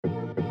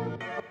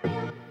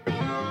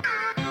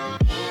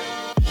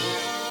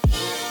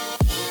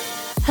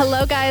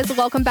Hello, guys.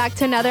 Welcome back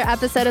to another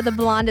episode of the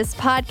Blondest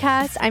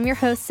Podcast. I'm your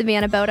host,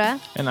 Savannah Boda.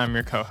 And I'm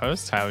your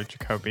co-host, Tyler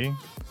Jacoby.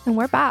 And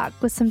we're back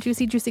with some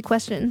juicy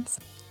questions.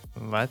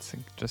 Let's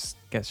just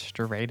get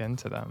straight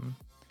into them.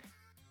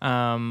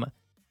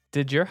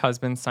 Did your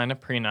husband sign a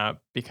prenup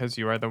because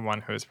you are the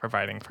one who is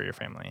providing for your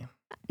family?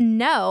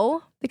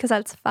 No, because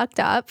that's fucked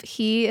up.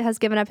 He has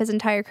given up his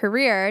entire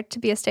career to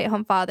be a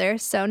stay-at-home father.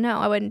 So no,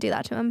 I wouldn't do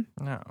that to him.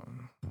 No.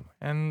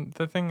 And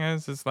the thing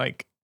is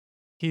like,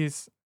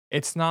 it's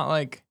not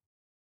like,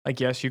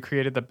 yes, you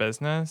created the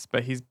business,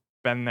 but he's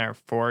been there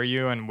for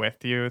you and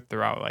with you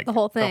throughout like the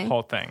whole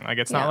thing. Like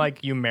it's not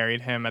like you married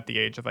him at the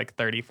age of like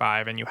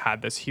 35 and you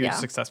had this huge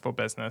successful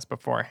business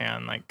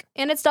beforehand. Like,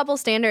 and it's double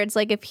standards.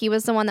 Like if he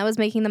was the one that was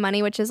making the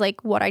money, which is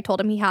like what I told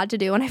him he had to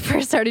do when I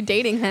first started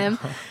dating him,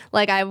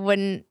 like I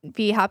wouldn't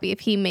be happy if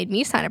he made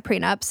me sign a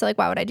prenup. So like,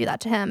 why would I do that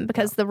to him?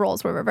 Because the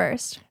roles were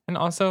reversed. And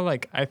also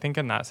like, I think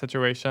in that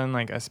situation,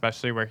 like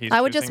especially where he's,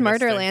 I would just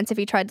murder Lance if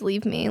he tried to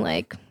leave me.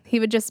 Like he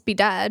would just be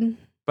dead.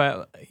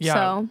 But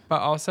yeah, but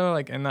also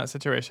like in that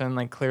situation,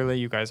 like clearly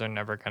you guys are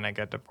never going to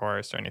get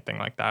divorced or anything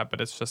like that. But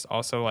it's just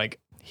also like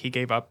he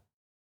gave up,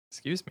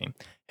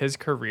 his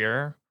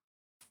career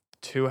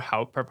to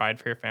help provide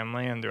for your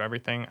family and do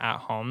everything at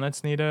home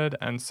that's needed.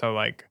 And so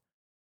like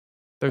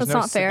there's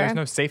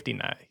no safety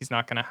net. He's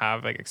not going to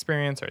have like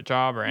experience or a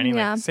job or any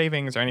like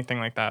savings or anything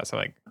like that. So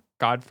like,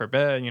 God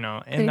forbid, in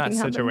anything that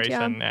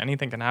situation,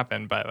 anything can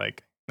happen. But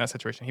like in that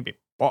situation, he'd be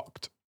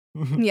fucked.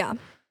 Yeah.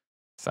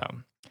 So.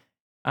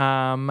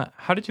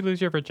 How did you lose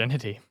your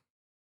virginity?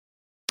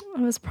 It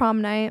was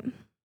prom night,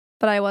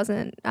 but I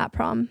wasn't at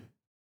prom.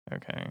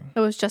 Okay. It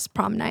was just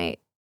prom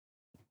night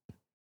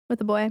with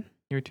a boy.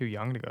 You were too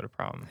young to go to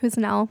prom. Who's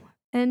now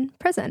in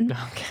prison.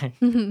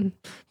 Okay.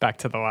 Back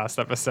to the last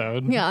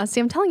episode. Yeah.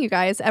 See, I'm telling you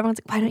guys, everyone's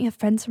like, why don't you have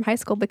friends from high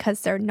school?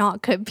 Because they're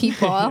not good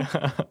people.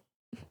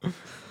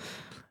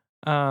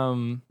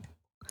 But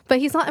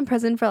he's not in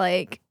prison for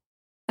like,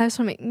 I just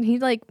want to he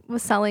like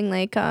was selling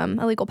like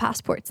illegal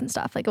passports and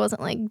stuff. Like it wasn't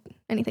like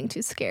anything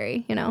too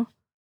scary, I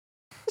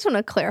just want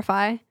to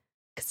clarify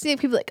because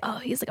people are like, oh,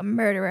 he's like a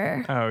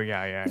murderer. Oh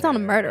yeah. He's not a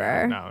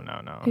murderer.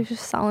 No. He's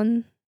just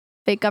selling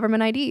fake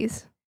government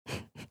IDs.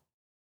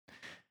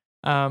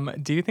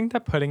 Do you think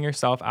that putting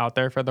yourself out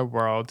there for the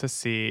world to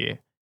see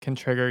can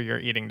trigger your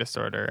eating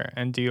disorder?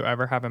 And do you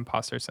ever have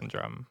imposter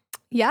syndrome?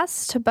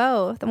 Yes, to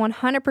both.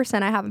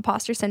 100% I have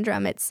imposter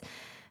syndrome. It's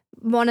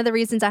one of the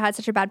reasons I had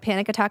such a bad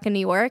panic attack in New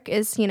York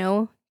is,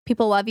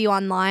 people love you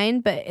online,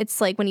 but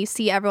it's like when you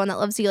see everyone that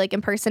loves you like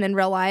in person in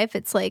real life,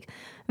 it's like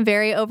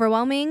very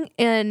overwhelming.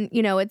 And,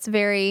 it's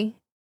very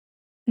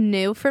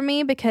new for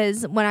me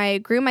because when I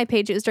grew my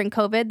page, it was during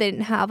COVID. They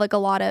didn't have like a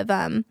lot of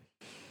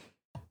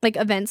like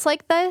events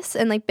like this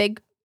and like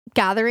big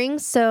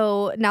gatherings.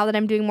 So now that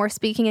I'm doing more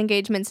speaking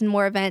engagements and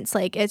more events,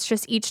 like it's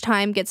just each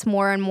time gets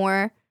more and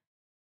more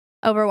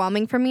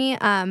overwhelming for me.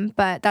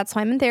 But that's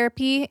why I'm in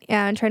therapy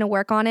and trying to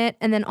work on it.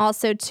 And then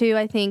also too,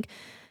 I think,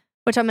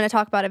 which I'm going to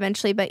talk about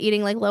eventually, but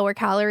eating like lower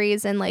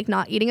calories and like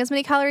not eating as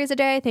many calories a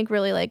day, I think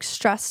really like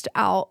stressed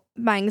out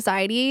my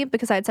anxiety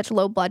because I had such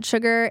low blood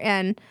sugar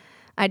and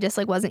I just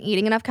like wasn't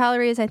eating enough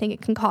calories. I think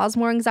it can cause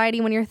more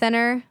anxiety when you're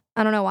thinner.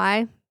 I don't know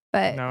why,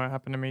 but no, it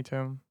happened to me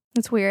too.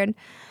 It's weird.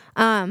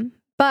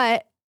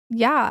 But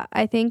yeah,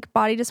 I think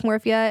body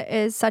dysmorphia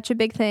is such a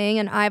big thing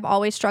and I've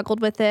always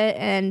struggled with it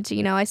and,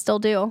 I still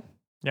do.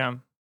 Yeah.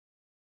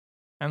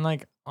 And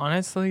like,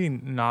 honestly,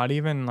 not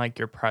even like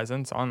your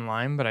presence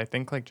online, but I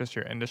think like just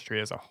your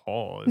industry as a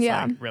whole is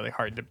like really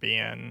hard to be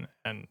in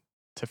and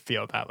to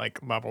feel that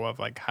like level of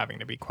like having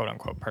to be quote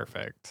unquote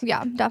perfect.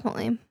 Yeah,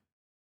 definitely.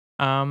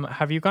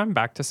 Have you gone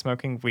back to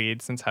smoking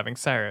weed since having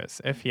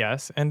Cyrus? If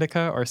yes,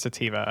 indica or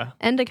sativa?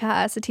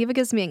 Indica. Sativa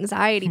gives me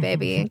anxiety,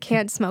 baby.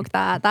 Can't smoke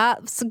that.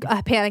 That's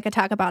a panic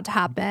attack about to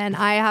happen.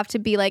 I have to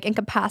be like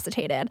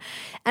incapacitated.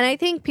 And I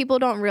think people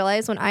don't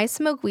realize when I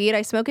smoke weed,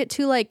 I smoke it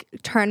to like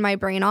turn my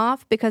brain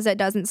off because it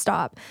doesn't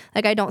stop.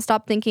 Like I don't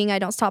stop thinking. I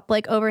don't stop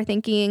like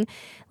overthinking.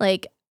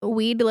 Like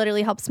weed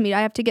literally helps me.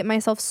 I have to get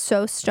myself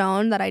so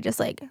stoned that I just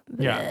like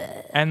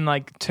bleh. And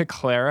like to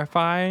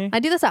clarify, I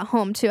do this at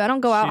home too. I don't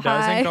go out high.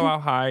 She doesn't go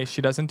out high.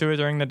 She doesn't do it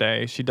during the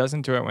day. She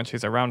doesn't do it when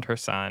she's around her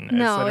son.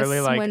 No, it's literally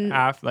like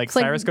after like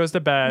Cyrus goes to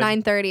bed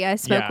 9:30. I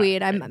smoke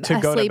weed. I'm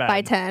asleep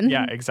by 10.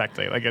 Yeah,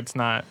 exactly. Like it's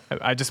not.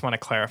 I just want to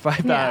clarify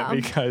that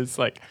because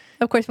like.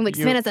 Of course, I'm like,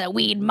 Savannah's a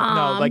weed mom.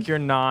 No, like you're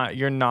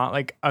not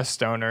like a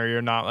stoner.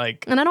 You're not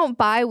like. And I don't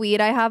buy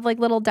weed. I have like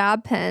little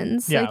dab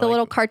pens, like the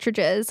little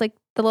cartridges, like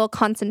the little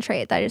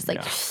concentrate that I just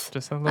like.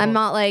 Just a little... I'm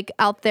not like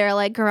out there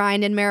like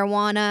grinding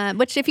marijuana,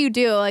 which if you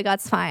do, like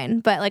that's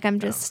fine. But like I'm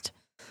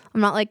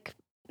not like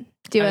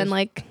doing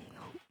like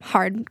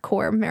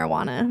hardcore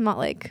marijuana. I'm not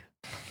like.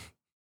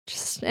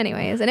 Just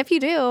anyways, and if you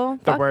do,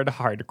 the word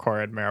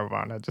hardcore and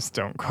marijuana just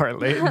don't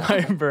correlate in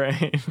my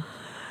brain.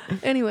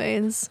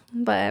 Anyways,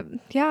 but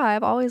yeah,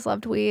 I've always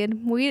loved weed.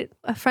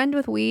 A friend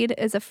with weed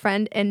is a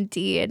friend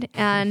indeed.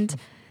 And,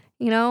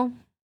 yeah,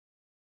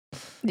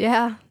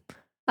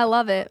 I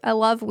love it. I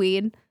love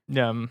weed.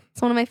 Yeah.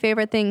 It's one of my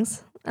favorite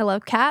things. I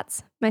love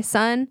cats, my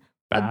son,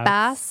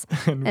 bass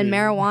and weed.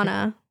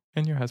 marijuana.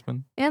 And your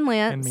husband. And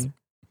Lance. And me.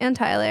 And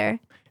Tyler.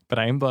 But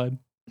I am blood.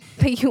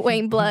 But you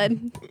ain't blood.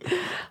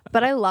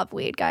 But I love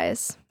weed,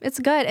 guys. It's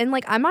good. And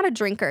like, I'm not a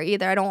drinker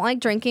either. I don't like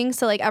drinking.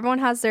 So like, everyone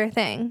has their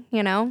thing,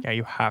 you know? Yeah,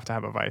 you have to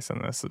have a vice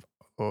in this life.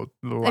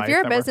 If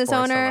you're a business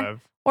owner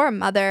or a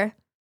mother,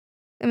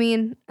 I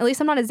mean, at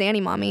least I'm not a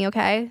Zanny mommy,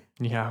 okay?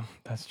 Yeah,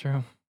 that's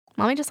true.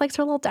 Mommy just likes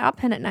her little dab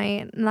pen at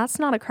night, and that's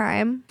not a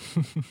crime.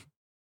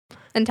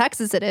 In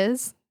Texas, it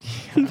is.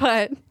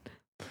 Yeah.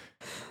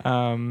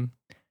 But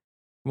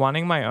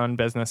wanting my own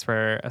business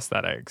for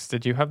aesthetics,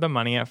 did you have the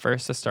money at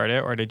first to start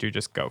it, or did you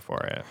just go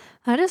for it?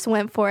 I just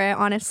went for it,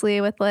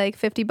 honestly, with like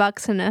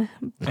 $50 and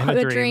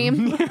a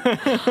dream.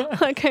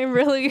 Like, I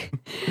really...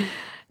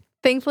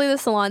 Thankfully, the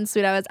salon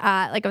suite I was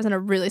at, like, I was in a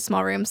really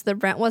small room, so the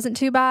rent wasn't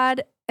too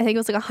bad. I think it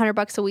was like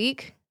 $100 a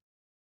week.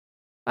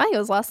 I think it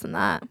was less than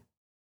that.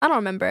 I don't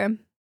remember.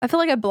 I feel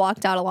like I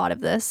blocked out a lot of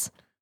this.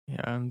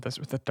 Yeah, those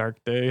were the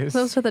dark days.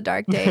 Those were the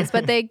dark days.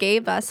 But they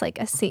gave us like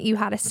a sink. You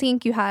had a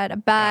sink. You had a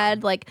bed.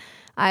 Yeah. Like,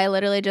 I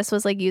literally just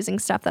was like using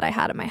stuff that I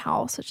had at my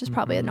house, which is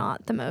probably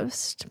not the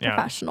most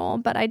professional,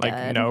 but I did.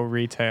 Like, no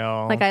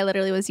retail. Like, I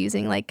literally was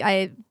using, like,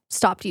 I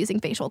stopped using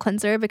facial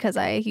cleanser because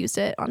I used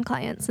it on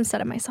clients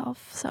instead of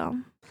myself. So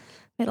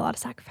made a lot of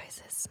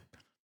sacrifices.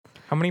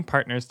 How many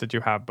partners did you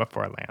have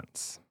before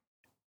Lance?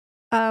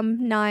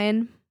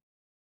 9.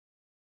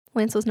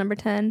 Lance was number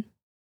 10.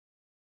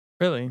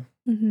 Really?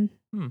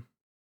 Mm-hmm.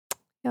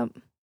 Yep.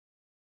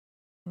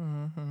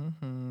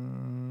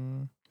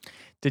 Mm-hmm.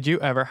 Did you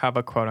ever have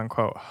a quote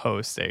unquote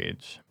hoe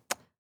stage?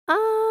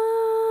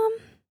 I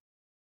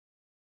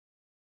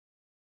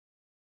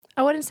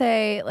wouldn't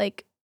say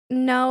like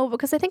no,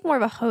 because I think more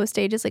of a hoe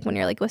stage is like when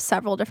you're like with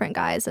several different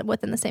guys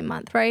within the same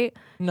month, right?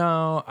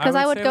 No, because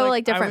I would go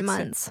like different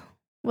months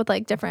with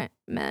like different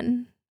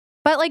men,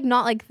 but like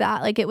not like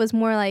that. Like it was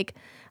more like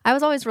I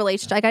was always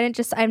relationship. Like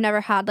I've never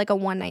had like a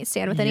one night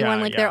stand with anyone.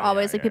 Like they're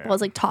always like people I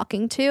was like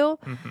talking to,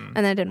 and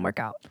then it didn't work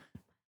out.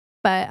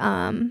 But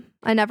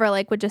I never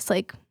like would just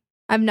like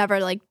I've never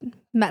like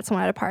met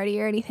someone at a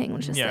party or anything. It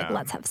was just like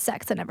let's have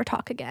sex and never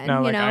talk again. No,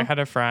 you like know? I had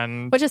a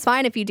friend, which is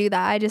fine if you do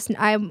that.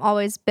 I've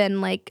always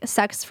been like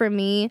sex for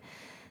me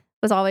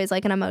was always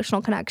like an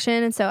emotional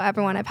connection, and so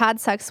everyone I've had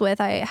sex with,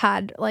 I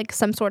had like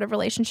some sort of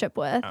relationship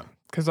with.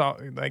 Because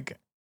like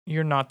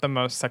you're not the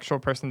most sexual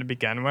person to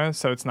begin with,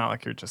 so it's not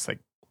like you're just like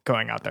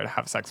going out there to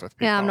have sex with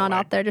people. Yeah, I'm not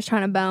out there just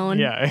trying to bone.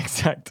 Yeah,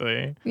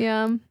 exactly.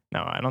 Yeah.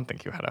 No, I don't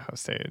think you had a hoe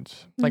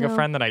stage. Like a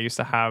friend that I used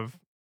to have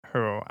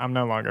who I'm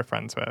no longer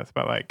friends with,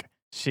 but like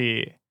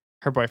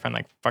her boyfriend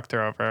like fucked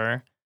her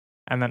over.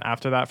 And then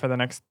after that, for the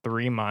next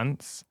 3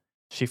 months,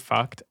 she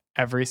fucked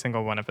every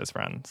single one of his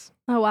friends.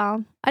 Oh,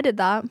 wow. I did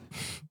that.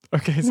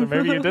 Okay, so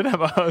maybe you did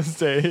have a hoe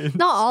stage.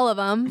 Not all of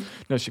them.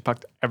 No, she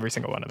fucked every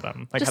single one of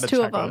them. Like just had a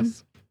 2 of them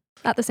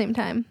at the same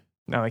time.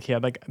 No, like he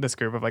had like this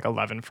group of like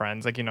 11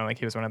 friends. Like, you know, like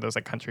he was one of those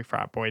like country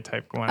frat boy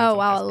type ones. Oh,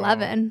 wow,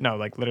 11. No,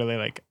 like literally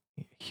like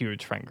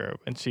huge friend group.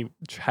 And she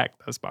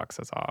checked those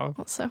boxes off.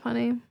 That's so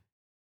funny.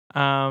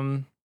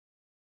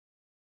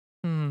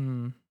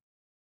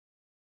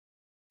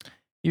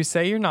 You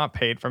say you're not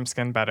paid from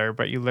Skin Better,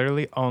 but you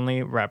literally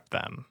only rep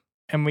them.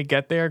 And we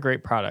get they are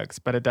great products,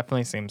 but it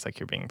definitely seems like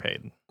you're being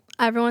paid.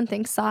 Everyone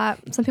thinks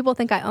that. Some people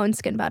think I own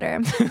Skin Better.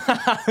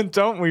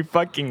 Don't we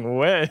fucking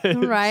wish?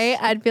 Right?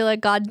 I'd be like,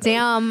 God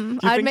damn.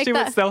 Do you think she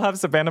would still have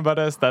Savannah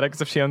Butter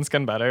Aesthetics if she owned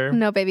Skin Better?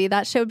 No, baby.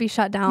 That shit would be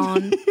shut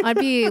down. I'd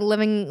be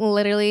living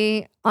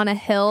literally on a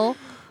hill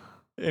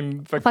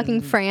in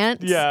fucking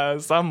France. Yeah,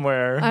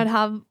 somewhere. I'd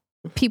have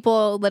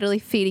people literally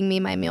feeding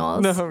me my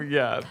meals. No,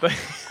 yeah.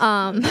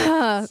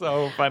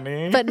 So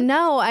funny. But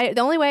no,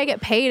 the only way I get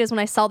paid is when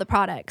I sell the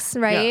products,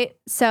 right? Yeah.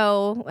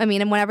 So, I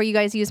mean, and whenever you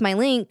guys use my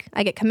link,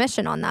 I get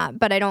commission on that,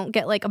 but I don't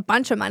get like a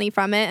bunch of money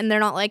from it. And they're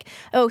not like,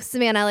 oh,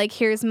 Savannah, like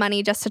here's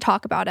money just to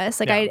talk about us.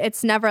 Like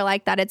it's never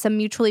like that. It's a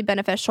mutually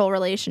beneficial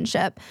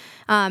relationship.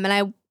 And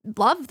I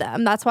love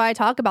them. That's why I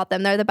talk about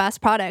them. They're the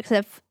best products.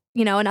 If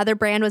you know, another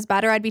brand was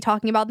better, I'd be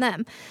talking about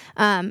them.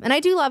 And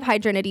I do love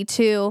Hydrinity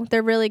too.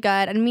 They're really good.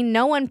 I mean,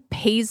 no one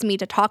pays me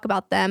to talk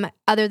about them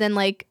other than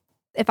like,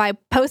 if I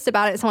post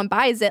about it, someone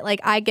buys it, like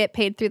I get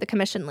paid through the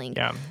commission link.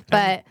 Yeah.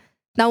 But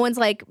no one's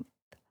like,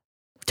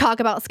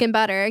 talk about Skin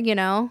Better, you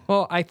know?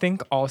 Well, I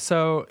think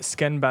also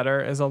Skin Better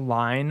is a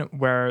line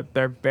where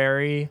they're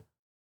very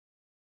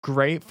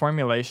great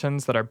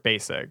formulations that are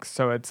basic.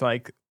 So it's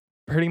like,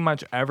 pretty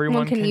much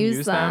everyone can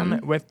use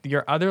them. With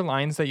your other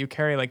lines that you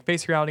carry, like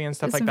Face Reality and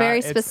stuff like that.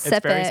 It's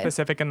very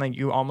specific, and like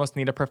you almost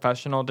need a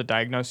professional to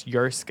diagnose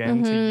your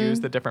skin to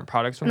use the different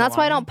products from and that's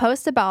why I don't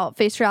post about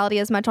Face Reality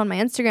as much on my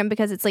Instagram,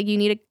 because it's like you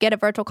need to get a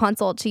virtual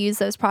consult to use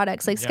those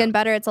products. Like Skin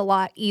Better, it's a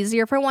lot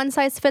easier for one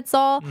size fits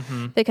all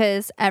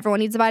because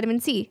everyone needs a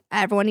vitamin C,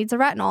 everyone needs a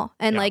retinol,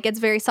 and like it's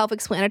very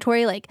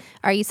self-explanatory. Like,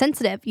 are you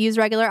sensitive? Use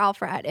regular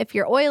Alpha-Red. If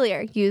you're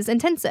oilier, use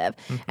intensive.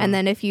 And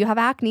then if you have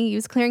acne,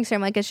 use clearing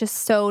serum. Like it's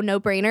just so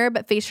no-brainer.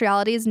 But Face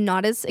Reality is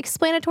not as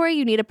explanatory.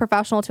 You need a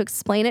professional to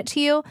explain it to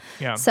you.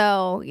 Yeah.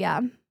 So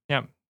yeah.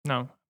 Yeah.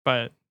 No.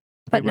 But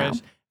no.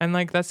 And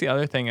like that's the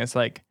other thing is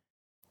like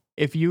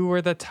if you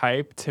were the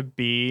type to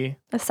be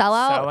a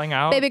sellout, selling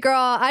out, baby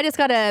girl, I just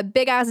got a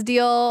big ass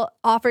deal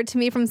offered to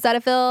me from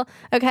Cetaphil.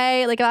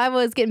 Okay, like if I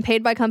was getting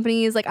paid by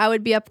companies, like I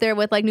would be up there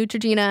with like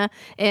Neutrogena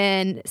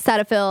and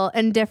Cetaphil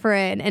and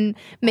Different and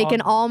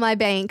making all my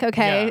bank.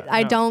 Okay, Yeah,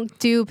 I no. don't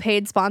do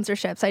paid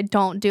sponsorships. I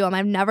don't do them.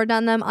 I've never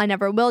done them. I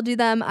never will do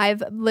them.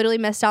 I've literally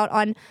missed out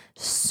on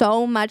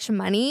so much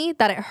money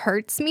that it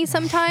hurts me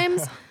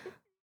sometimes.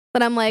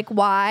 But I'm like,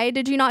 why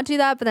did you not do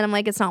that? But then I'm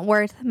like, it's not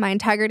worth my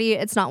integrity.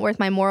 It's not worth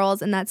my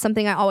morals. And that's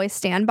something I always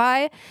stand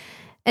by.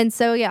 And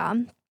so, yeah,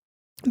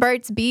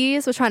 Burt's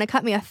Bees was trying to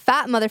cut me a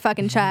fat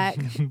motherfucking check.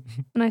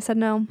 And I said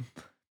no.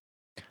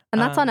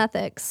 And that's on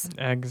ethics.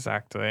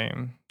 Exactly.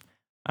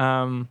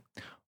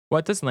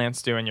 What does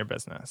Lance do in your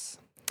business?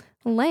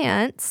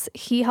 Lance,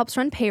 he helps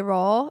run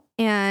payroll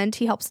and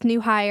he helps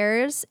new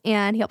hires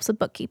and he helps with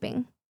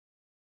bookkeeping.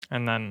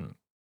 And then,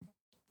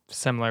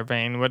 similar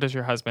vein, what does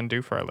your husband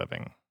do for a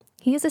living?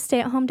 He is a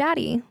stay-at-home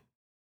daddy.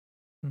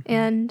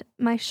 And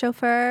my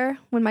chauffeur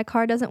when my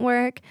car doesn't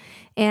work.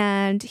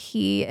 And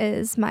he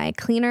is my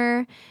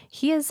cleaner.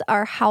 He is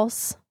our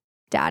house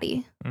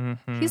daddy.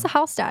 He's a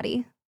house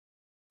daddy.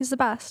 He's the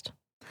best.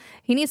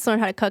 He needs to learn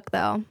how to cook,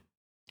 though.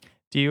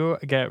 Do you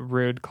get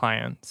rude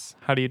clients?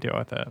 How do you deal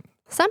with it?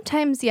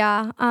 Sometimes,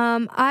 yeah.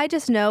 I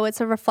just know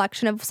it's a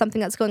reflection of something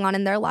that's going on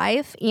in their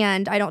life,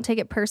 and I don't take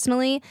it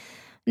personally.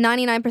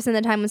 99% of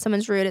the time when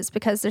someone's rude, it's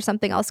because there's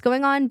something else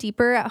going on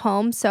deeper at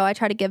home. So I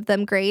try to give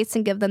them grace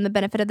and give them the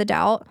benefit of the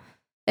doubt.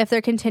 If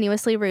they're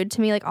continuously rude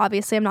to me, like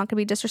obviously I'm not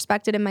going to be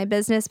disrespected in my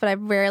business, but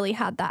I've rarely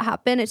had that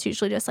happen. It's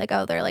usually just like,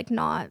 oh, they're like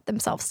not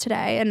themselves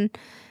today. And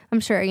I'm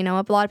sure, you know,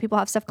 a lot of people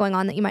have stuff going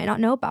on that you might not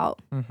know about.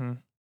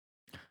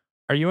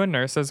 Are you a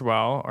nurse as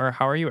well, or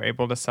how are you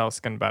able to sell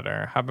Skin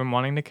Better? Have been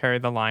wanting to carry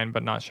the line,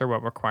 but not sure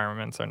what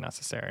requirements are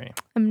necessary.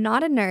 I'm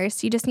not a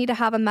nurse. You just need to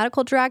have a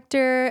medical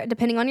director,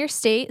 depending on your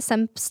state.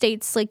 Some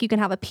states, like you can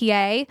have a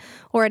PA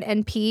or an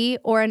NP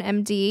or an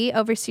MD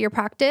oversee your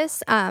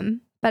practice.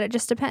 But it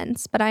just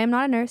depends. But I am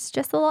not a nurse,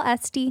 just a little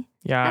SD.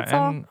 Yeah, That's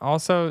and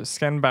also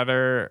Skin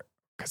Better,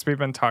 because we've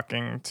been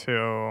talking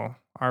to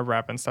our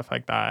rep and stuff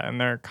like that, and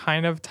they're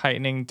kind of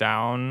tightening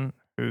down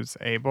who's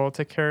able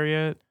to carry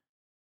it.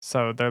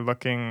 So they're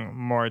looking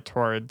more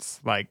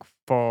towards like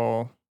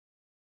full,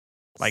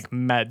 like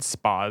med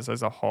spas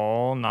as a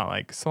whole, not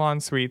like salon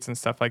suites and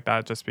stuff like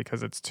that, just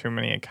because it's too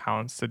many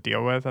accounts to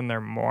deal with, and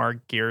they're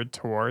more geared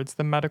towards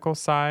the medical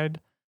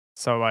side.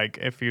 So like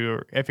if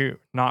you're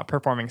not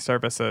performing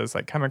services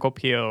like chemical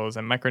peels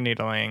and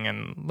microneedling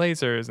and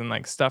lasers and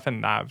like stuff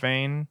in that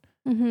vein,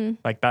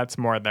 like that's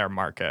more their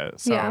market.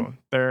 So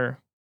they're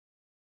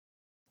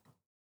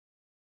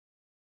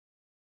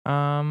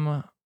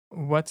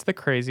what's the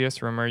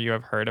craziest rumor you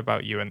have heard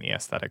about you in the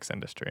aesthetics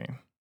industry?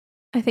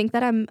 I think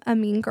that I'm a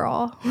mean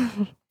girl. I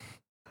feel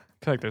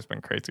like there's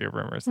been crazier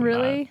rumors than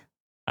Really?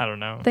 that. I don't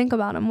know. Think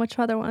about them. Which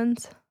other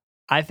ones?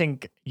 I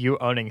think you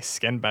owning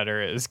Skin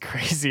Better is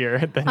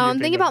crazier than I'm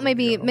thinking about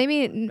maybe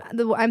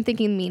I'm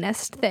thinking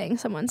meanest thing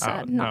someone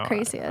said, not no,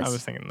 craziest. I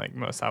was thinking like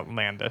most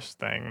outlandish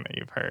thing that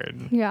you've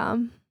heard. Yeah.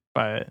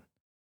 But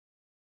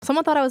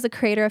someone thought I was a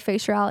creator of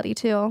face reality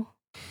too.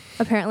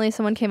 Apparently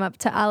someone came up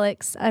to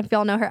Alex. If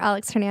y'all know her,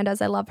 Alex Hernandez,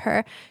 I love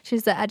her.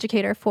 She's the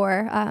educator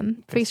for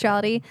face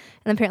reality.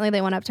 And apparently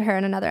they went up to her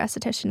and another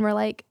esthetician were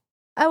like,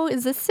 oh,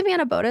 is this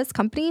Savannah Boda's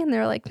company? And they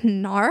were like,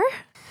 nar?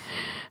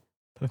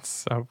 That's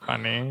so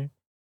funny.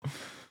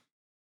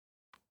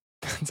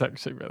 That's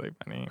actually really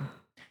funny.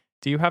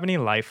 Do you have any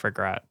life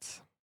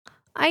regrets?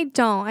 I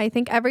don't. I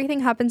think everything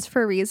happens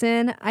for a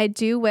reason. I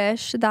do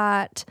wish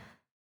that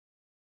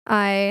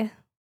I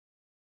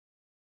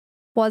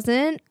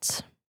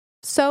wasn't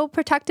so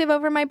protective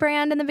over my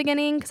brand in the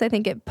beginning, because I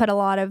think it put a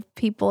lot of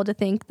people to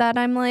think that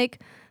I'm like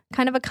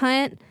kind of a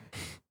cunt.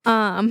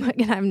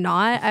 And I'm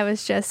not. I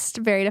was just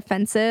very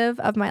defensive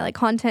of my like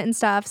content and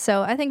stuff.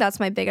 So I think that's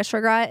my biggest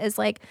regret, is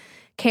like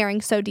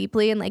caring so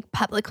deeply and like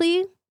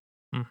publicly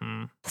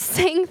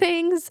saying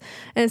things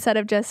instead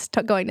of just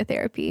going to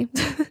therapy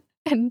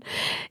and,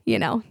 you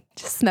know,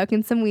 just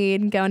smoking some weed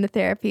and going to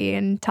therapy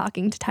and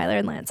talking to Tyler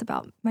and Lance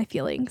about my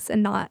feelings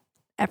and not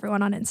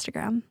everyone on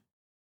Instagram.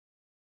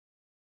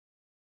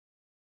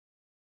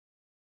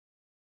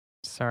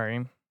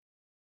 Sorry.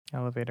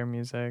 Elevator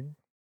music.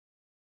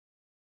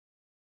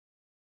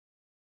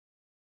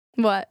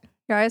 What?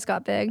 Your eyes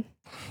got big.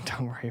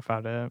 Don't worry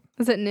about it.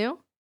 Is it new?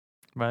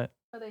 What?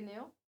 Are they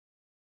new?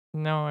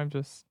 No, I'm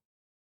just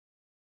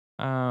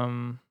what?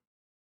 I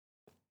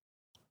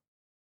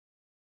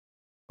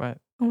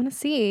want to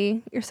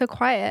see. You're so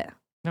quiet.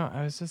 No,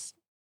 I was just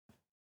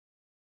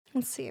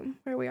Let's see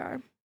where we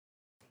are.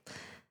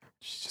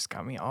 She just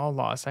got me all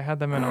lost. I had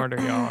them in order,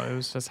 y'all. It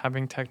was just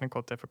having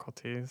technical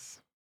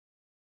difficulties.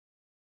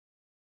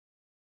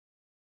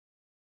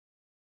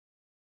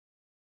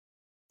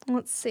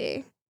 Let's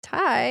see.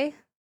 Ty.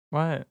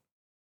 What?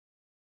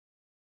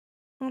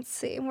 Let's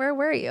see. Where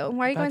were you?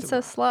 Why are you going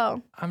so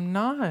slow? I'm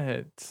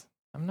not.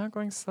 I'm not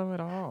going slow at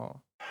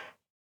all.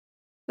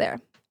 There.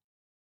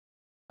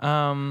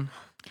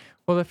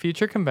 Will the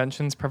future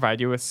conventions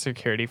provide you with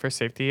security for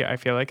safety? I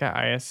feel like at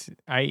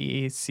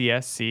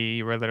IECSC,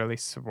 you were literally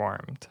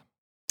swarmed.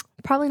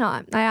 Probably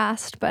not. I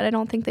asked, but I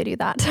don't think they do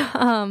that.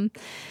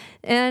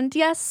 And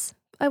yes,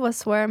 I was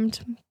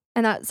swarmed.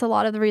 And that's a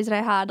lot of the reason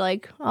I had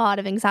like a lot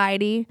of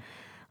anxiety.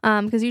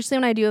 Because usually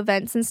when I do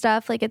events and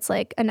stuff, like it's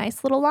like a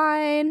nice little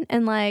line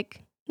and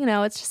like, you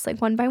know, it's just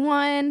like one by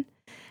one.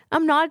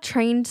 I'm not a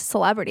trained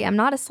celebrity. I'm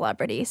not a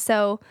celebrity.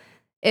 So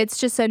it's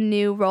just a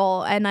new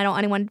role. And I don't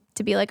want anyone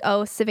to be like,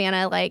 oh,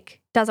 Savannah like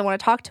doesn't want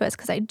to talk to us,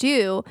 because I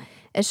do.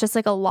 It's just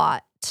like a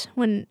lot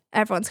when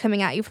everyone's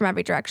coming at you from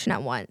every direction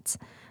at once.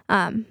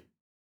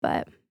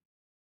 But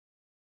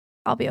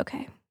I'll be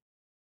okay.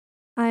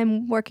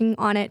 I'm working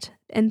on it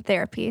in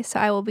therapy, so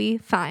I will be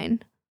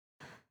fine.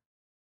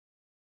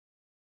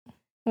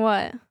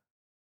 What?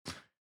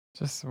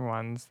 Just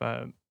ones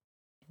that,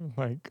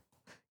 like...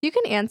 You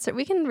can answer.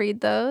 We can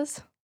read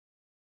those.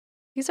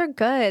 These are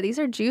good. These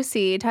are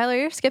juicy. Tyler,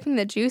 you're skipping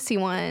the juicy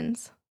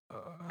ones.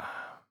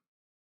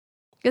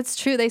 It's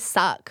true. They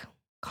suck.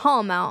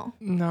 Call them out.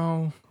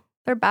 No.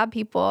 They're bad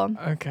people.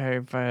 Okay,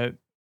 but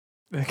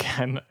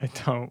again, I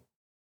don't...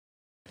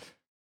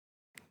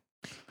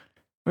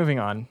 Moving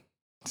on.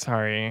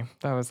 Sorry.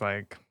 That was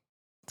like...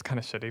 It's kind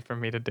of shitty for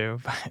me to do,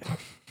 but...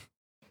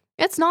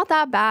 It's not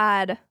that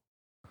bad.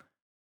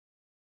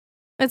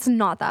 It's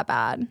not that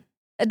bad.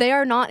 They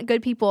are not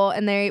good people,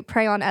 and they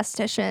prey on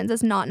estheticians.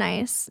 It's not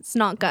nice. It's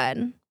not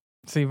good.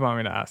 So you want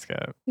me to ask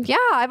it? Yeah,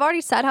 I've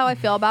already said how I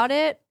feel about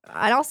it,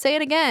 and I'll say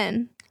it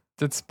again.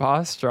 Did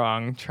Spa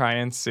Strong try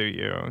and sue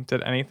you?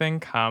 Did anything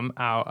come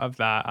out of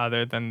that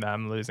other than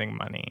them losing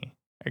money?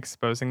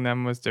 Exposing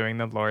them was doing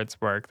the Lord's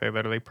work. They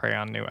literally prey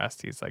on new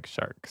esties like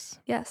sharks.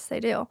 Yes, they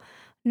do.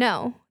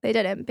 No, they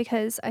didn't,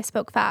 because I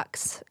spoke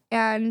facts,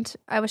 and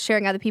I was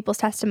sharing other people's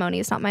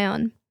testimonies, not my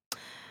own.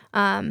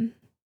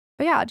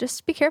 But yeah,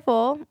 just be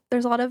careful.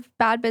 There's a lot of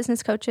bad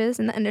business coaches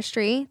in the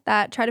industry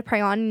that try to prey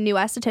on new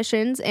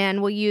estheticians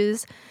and will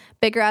use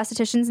bigger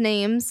estheticians'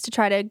 names to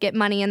try to get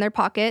money in their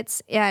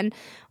pockets. And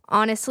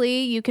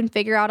honestly, you can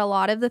figure out a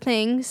lot of the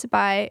things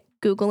by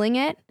Googling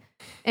it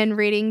and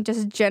reading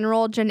just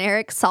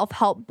generic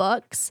self-help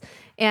books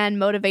and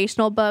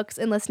motivational books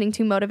and listening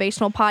to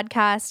motivational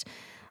podcasts.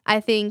 I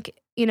think,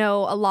 you know,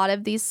 a lot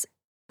of these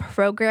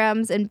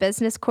programs and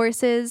business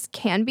courses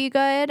can be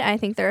good. I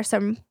think there are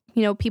some,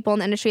 you know, people in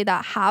the industry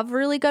that have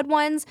really good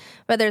ones,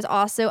 but there's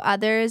also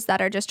others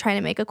that are just trying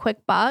to make a quick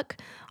buck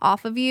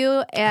off of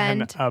you.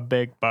 And a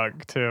big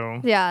buck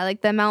too. Yeah,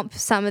 like the amount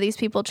some of these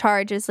people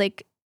charge is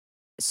like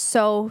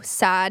so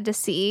sad to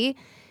see.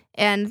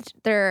 And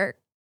they're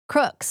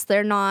crooks.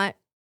 They're not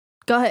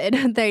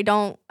good. They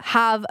don't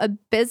have a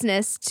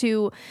business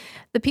to...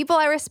 The people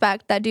I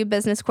respect that do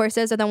business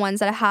courses are the ones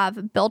that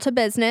have built a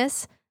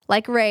business,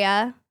 like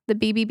Rhea, the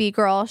BBB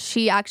girl.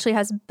 She actually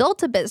has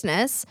built a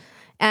business,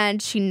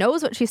 and she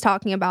knows what she's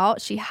talking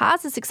about. She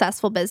has a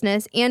successful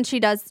business, and she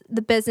does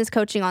the business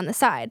coaching on the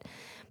side.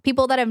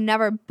 People that have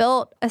never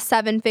built a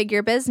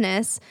 7-figure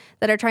business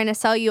that are trying to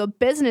sell you a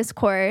business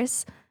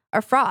course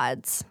are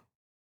frauds.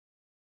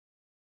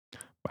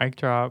 Mic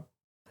drop.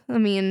 I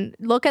mean,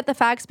 look at the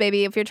facts,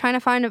 baby. If you're trying to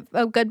find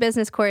a good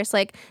business course,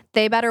 like,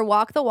 they better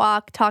walk the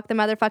walk, talk the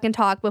motherfucking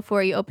talk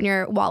before you open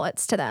your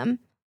wallets to them.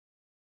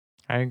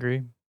 I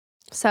agree.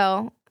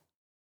 So...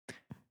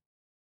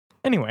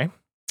 Anyway...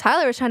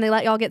 Tyler was trying to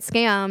let y'all get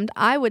scammed.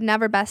 I would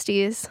never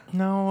besties.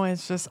 No,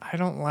 it's just, I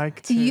don't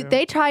like to.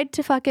 They tried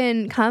to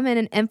fucking come in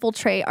and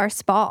infiltrate our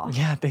spa.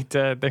 Yeah, they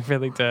did. They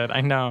really did. I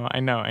know.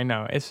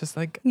 It's just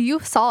like... You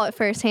saw it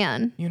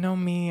firsthand. You know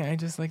me. I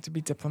just like to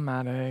be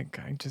diplomatic.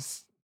 I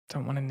just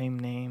don't want to name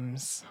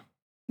names.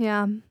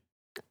 Yeah.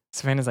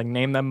 Savannah's like,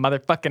 name them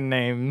motherfucking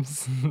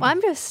names. Well,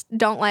 I'm just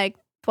don't like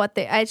what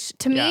they...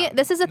 to me,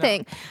 this is the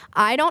thing.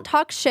 I don't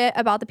talk shit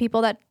about the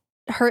people that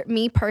hurt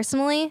me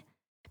personally.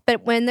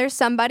 But when there's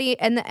somebody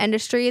in the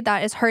industry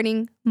that is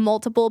hurting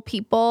multiple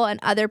people and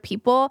other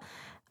people,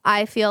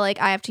 I feel like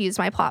I have to use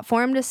my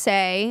platform to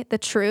say the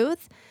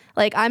truth.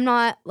 Like, I'm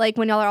not, like,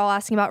 when y'all are all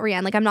asking about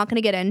Rianne, like, I'm not going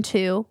to get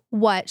into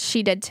what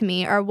she did to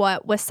me or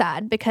what was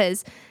said,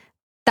 because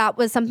that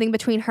was something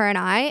between her and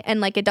I, and,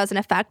 like, it doesn't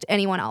affect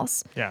anyone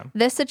else. Yeah.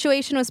 This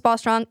situation with Spa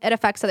Strong, it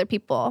affects other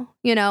people.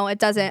 You know, it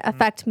doesn't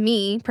affect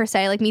me per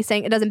se, like me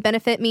saying it doesn't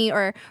benefit me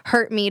or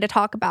hurt me to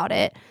talk about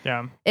it.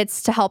 Yeah.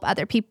 It's to help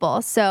other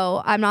people.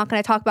 So I'm not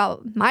going to talk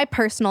about my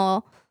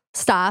personal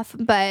stuff,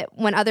 but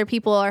when other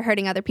people are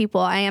hurting other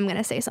people, I am going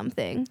to say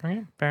something.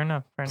 Okay, fair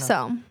enough.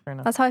 So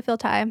that's how I feel,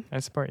 Ty. I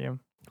support you.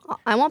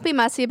 I won't be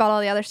messy about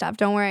all the other stuff,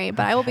 don't worry,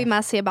 but I will be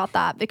messy about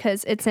that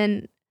because it's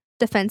in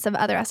defense of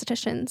other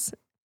estheticians.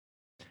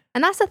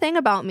 And that's the thing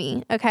about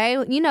me, okay?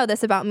 You know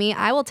this about me.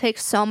 I will take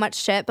so much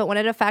shit, but when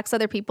it affects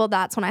other people,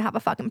 that's when I have a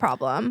fucking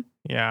problem.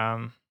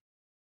 Yeah.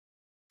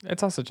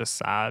 It's also just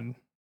sad.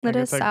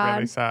 It's like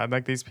really sad.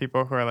 Like, these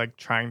people who are like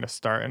trying to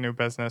start a new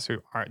business who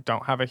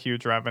don't have a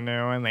huge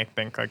revenue, and they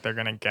think like they're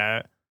gonna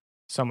get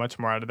so much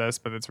more out of this,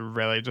 but it's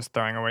really just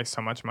throwing away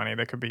so much money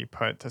that could be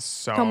put to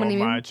so many-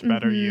 much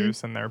better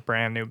use in their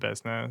brand new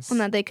business. And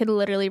that they could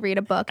literally read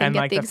a book and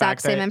get the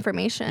exact same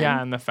information.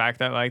 Yeah, and the fact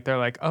that like they're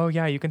like, oh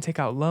yeah, you can take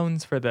out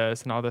loans for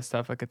this and all this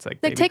stuff. Like it's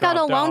like take out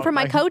a loan for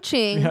my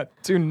coaching. Yeah,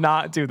 do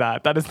not do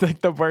that. That is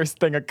like the worst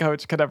thing a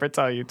coach could ever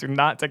tell you. Do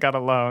not take out a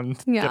loan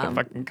to get a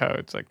fucking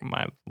coach. Like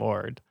my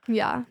lord.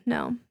 Yeah,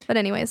 no. But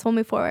anyways, we'll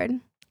move forward.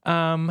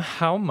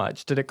 How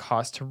much did it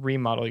cost to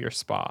remodel your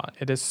spa?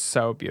 It is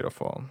so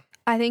beautiful.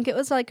 I think it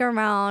was like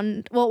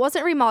around, well, it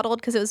wasn't remodeled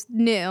because it was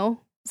new.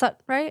 Is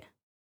that right?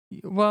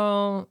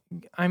 Well,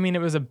 I mean,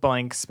 it was a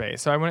blank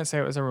space. So I wouldn't say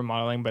it was a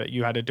remodeling, but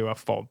you had to do a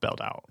full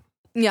build out.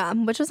 Yeah,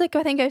 which was like,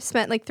 I think I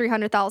spent like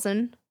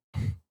 $300,000.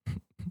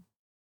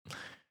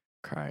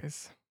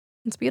 Cries.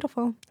 It's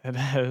beautiful. It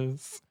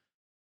is.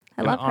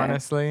 I love her.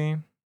 Honestly,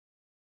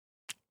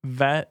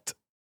 vet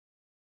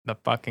the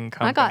fucking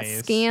companies. I got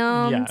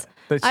scammed.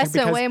 Yeah, I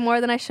spent way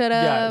more than I should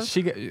have.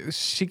 Yeah,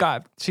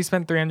 she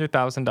spent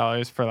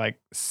 $300,000 for like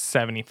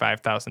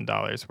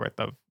 $75,000 worth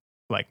of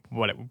like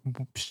what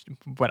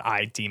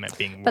I deem it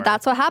being worth. But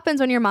that's what happens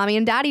when your mommy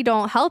and daddy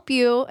don't help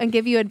you and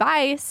give you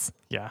advice.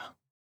 Yeah.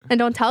 And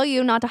don't tell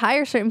you not to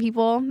hire certain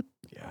people.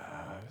 Yeah,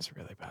 it was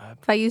really bad.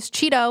 If I used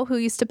Cheeto, who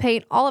used to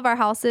paint all of our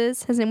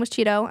houses. His name was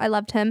Cheeto. I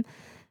loved him.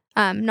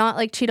 Not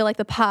like Cheeto like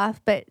the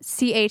puff, but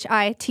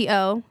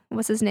Chito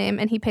was his name.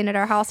 And he painted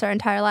our house our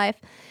entire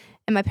life.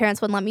 And my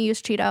parents wouldn't let me use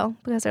Cheeto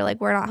because they're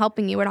like, we're not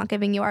helping you. We're not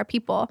giving you our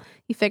people.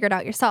 You figure it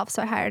out yourself.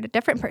 So I hired a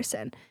different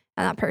person.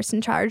 And that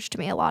person charged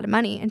me a lot of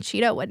money. And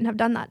Cheeto wouldn't have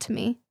done that to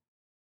me.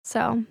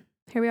 So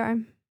here we are.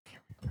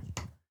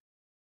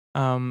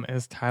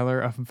 Is Tyler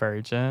a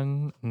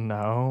virgin?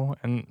 No.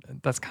 And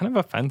that's kind of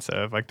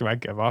offensive. Like, do I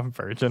give off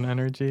virgin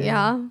energy?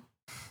 Yeah.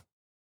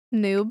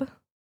 Noob.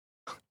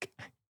 Okay.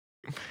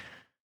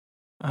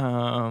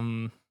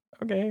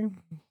 Okay,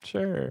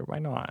 sure, why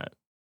not?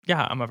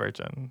 Yeah, I'm a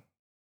virgin.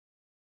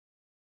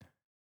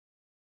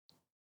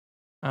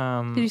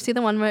 Did you see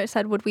the one where it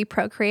said, would we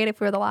procreate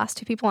if we were the last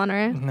two people on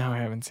Earth? No, I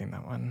haven't seen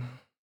that one.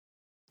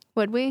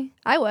 Would we?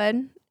 I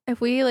would. If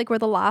we like were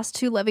the last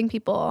two living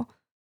people,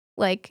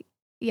 like,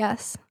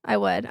 yes, I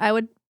would. I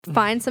would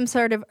find some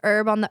sort of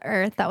herb on the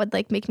earth that would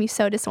like make me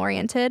so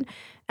disoriented,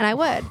 and I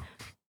would.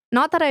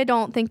 Not that I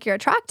don't think you're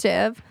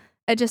attractive.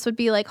 It just would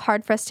be like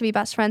hard for us to be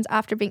best friends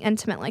after being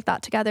intimate like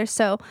that together.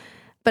 So,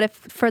 but if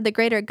for the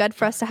greater good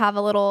for us to have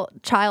a little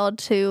child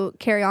to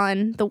carry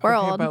on the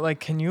world. Okay, but like,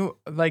 can you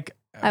like,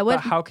 I would.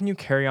 But how can you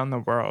carry on the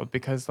world?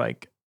 Because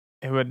like,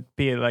 it would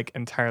be like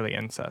entirely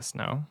incest,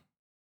 no?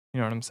 You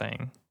know what I'm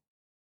saying?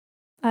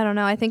 I don't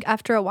know. I think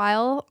after a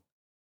while,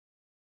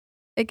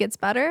 it gets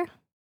better.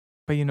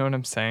 But you know what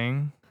I'm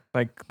saying?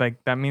 Like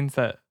that means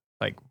that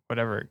like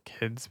whatever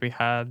kids we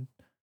had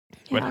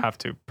would have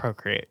to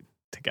procreate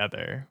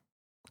together.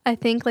 I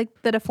think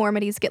like the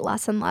deformities get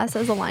less and less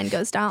as the line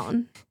goes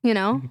down, you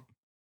know?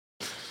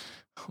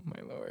 Oh my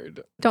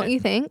lord. Don't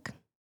you think?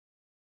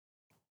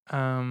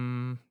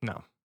 No.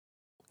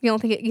 You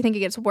don't think you think it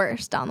gets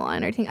worse down the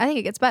line, or I think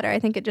it gets better. I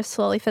think it just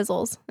slowly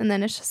fizzles, and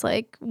then it's just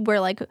like we're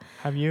like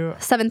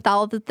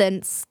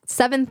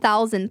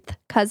 7,000th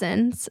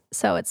cousins.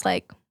 So it's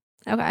like,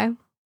 okay,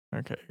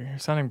 you're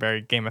sounding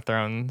very Game of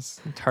Thrones.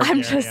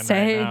 I'm just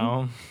saying. Right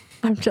now.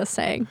 I'm just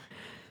saying.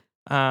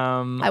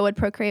 I would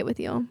procreate with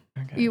you.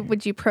 Okay.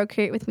 Would you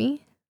procreate with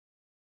me?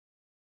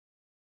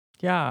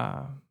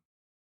 Yeah.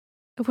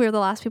 If we were the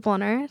last people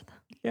on Earth?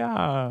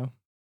 Yeah.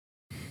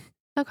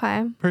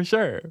 Okay. For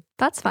sure.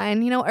 That's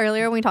fine. You know,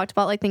 earlier when we talked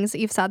about like things that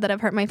you've said that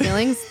have hurt my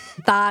feelings,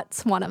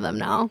 that's one of them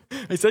now.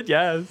 I said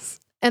yes.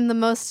 In the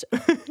most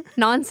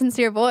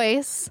non-sincere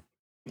voice.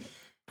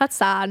 That's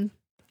sad.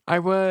 I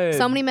would.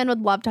 So many men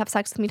would love to have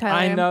sex with me, Tyler.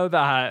 I know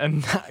that.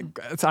 And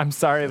I'm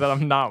sorry that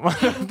I'm not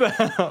one of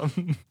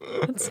them.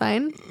 It's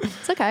fine.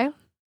 It's okay.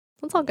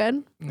 It's all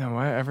good. No,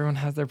 everyone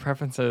has their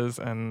preferences,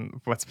 and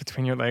what's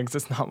between your legs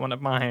is not one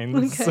of mine.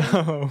 Okay.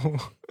 So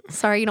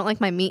sorry you don't like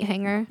my meat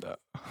hanger.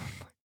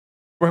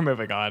 We're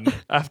moving on.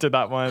 After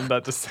that one,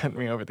 that just sent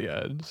me over the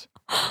edge.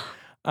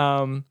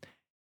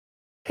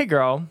 Hey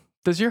girl,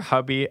 does your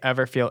hubby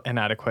ever feel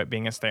inadequate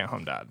being a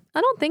stay-at-home dad? I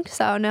don't think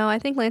so. No, I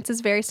think Lance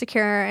is very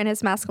secure in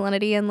his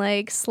masculinity, and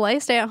like slay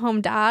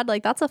stay-at-home dad,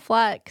 like that's a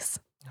flex.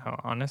 Oh,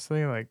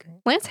 honestly, like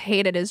Lance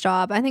hated his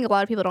job. I think a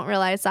lot of people don't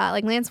realize that.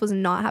 Like Lance was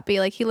not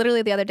happy. Like he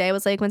literally the other day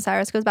was like, when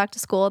Cyrus goes back to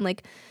school and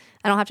like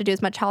I don't have to do as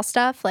much house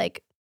stuff,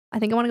 like I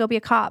think I want to go be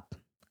a cop.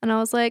 And I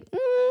was like,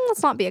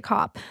 let's not be a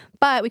cop,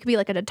 but we could be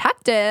like a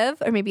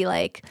detective, or maybe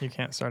like you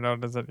can't start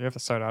out as you have to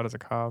start out as a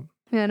cop.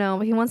 Yeah, no,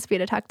 but he wants to be a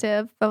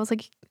detective. I was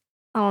like,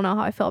 I don't know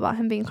how I feel about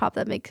him being a cop.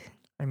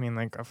 I mean,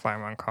 like a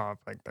fireman cop,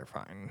 like they're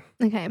fine.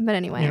 Okay, but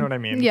anyway. You know what I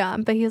mean? Yeah,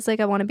 but he was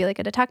like, I want to be like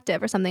a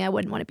detective or something. I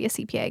wouldn't want to be a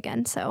CPA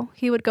again. So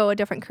he would go a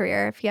different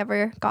career if he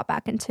ever got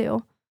back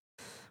into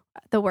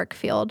the work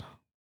field.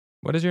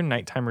 What does your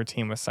nighttime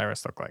routine with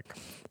Cyrus look like?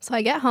 So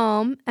I get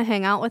home, I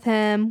hang out with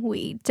him, we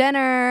eat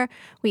dinner,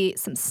 we eat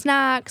some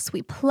snacks,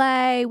 we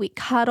play, we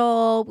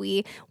cuddle,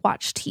 we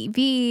watch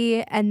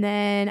TV, and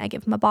then I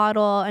give him a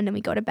bottle, and then we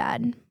go to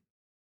bed.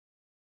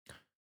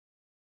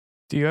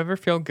 Do you ever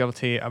feel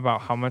guilty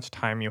about how much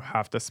time you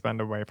have to spend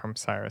away from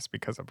Cyrus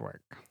because of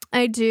work?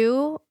 I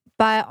do,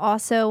 but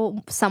also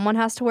someone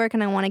has to work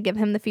and I want to give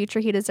him the future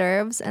he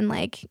deserves. And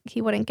like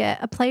he wouldn't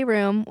get a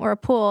playroom or a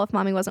pool if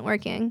mommy wasn't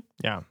working.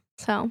 Yeah.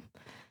 So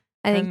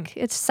I think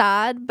it's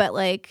sad, but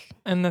like.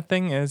 And the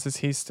thing is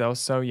he's still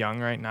so young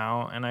right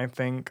now. And I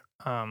think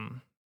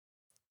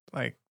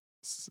like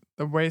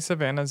the way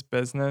Savannah's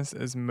business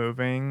is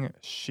moving,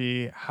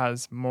 she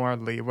has more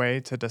leeway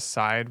to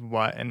decide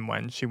what and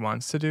when she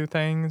wants to do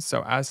things.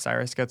 So as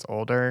Cyrus gets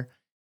older,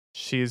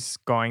 she's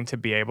going to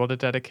be able to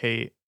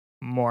dedicate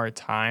more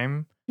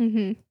time.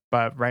 Mm-hmm.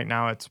 But right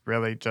now it's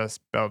really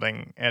just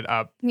building it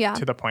up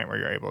to the point where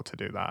you're able to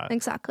do that.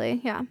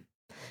 Exactly. Yeah. And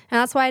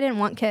that's why I didn't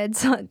want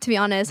kids, to be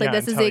honest. Like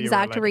this is the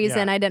exact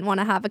reason I didn't want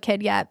to have a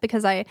kid yet,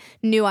 because I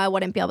knew I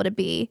wouldn't be able to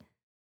be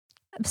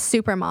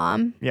super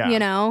mom, you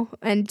know,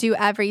 and do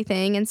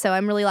everything. And so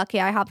I'm really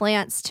lucky I have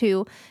Lance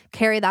to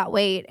carry that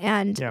weight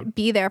and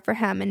be there for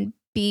him and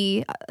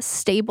be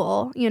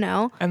stable, you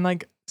know. And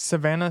like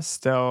Savannah's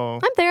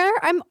still, I'm there.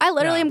 I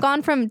literally am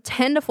gone from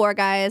 10 to 4,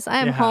 guys. I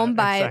am home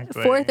by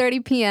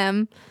 4:30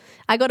 p.m.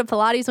 I go to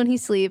Pilates when he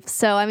sleeps.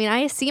 So I mean,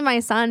 I see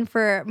my son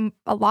for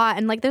a lot,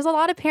 and like there's a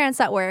lot of parents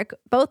at work,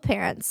 both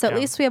parents. So at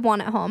least we have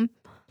one at home.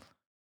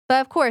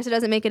 But of course, it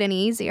doesn't make it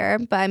any easier.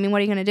 But I mean, what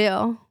are you gonna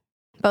do?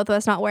 Both of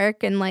us not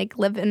work and like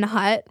live in a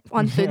hut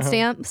on food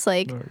stamps,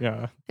 like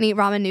and eat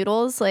ramen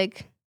noodles.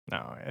 Like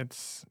no,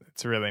 it's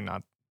really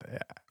not.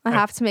 I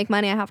have to make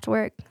money. I have to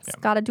work.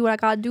 Gotta do what I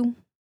gotta do,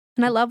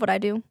 and I love what I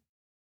do.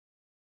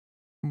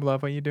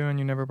 Love what you do, and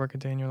you never work a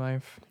day in your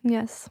life.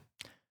 Yes.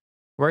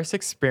 Worst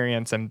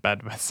experience in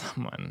bed with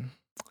someone.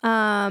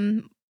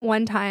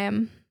 One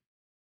time,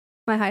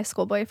 my high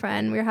school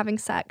boyfriend, we were having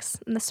sex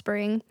in the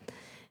spring.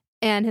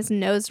 And his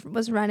nose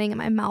was running and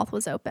my mouth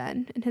was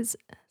open and his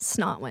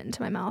snot went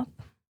into my mouth.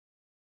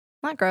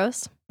 Not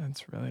gross.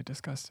 That's really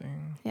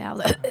disgusting. Yeah.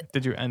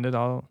 Did you end it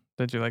all?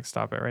 Did you like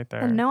stop it right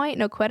there? No, I ain't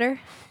no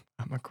quitter.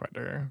 I'm a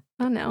quitter.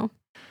 Oh, no.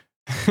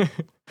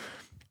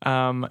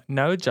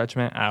 No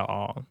judgment at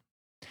all.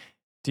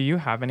 Do you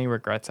have any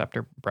regrets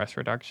after breast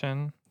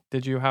reduction?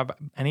 Did you have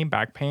any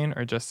back pain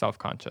or just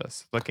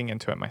self-conscious? Looking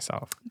into it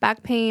myself.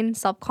 Back pain,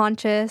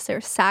 self-conscious, they were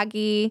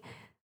saggy.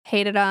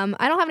 Hated them.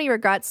 I don't have any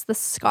regrets. The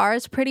scar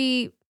is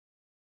pretty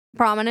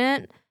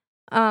prominent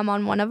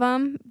on one of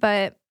them,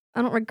 but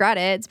I don't regret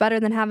it. It's better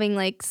than having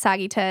like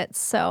saggy tits.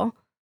 So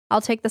I'll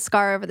take the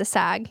scar over the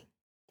sag.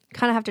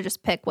 Kind of have to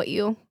just pick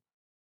the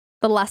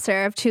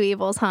lesser of two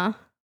evils, huh?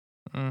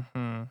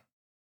 Mm-hmm.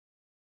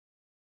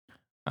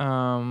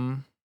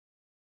 Are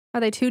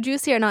they too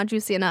juicy or not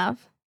juicy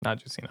enough? Not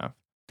juicy enough.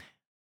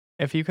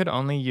 If you could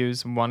only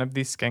use one of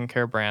these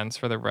skincare brands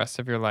for the rest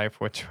of your life,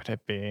 which would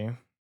it be?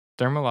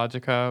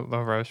 Dermalogica, La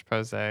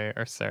Roche-Posay,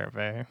 or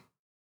CeraVe?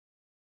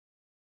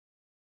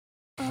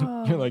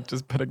 Oh. You're like,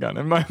 just put a gun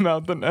in my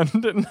mouth and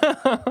end it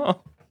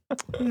now.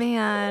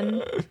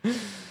 Man.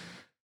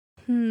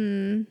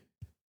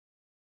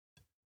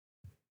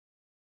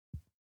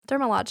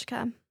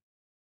 Dermalogica.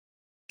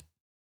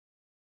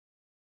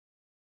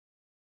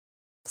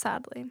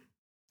 Sadly.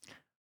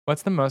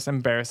 What's the most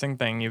embarrassing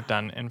thing you've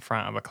done in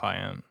front of a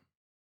client?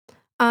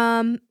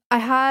 I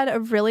had a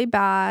really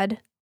bad,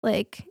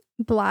 like,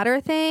 bladder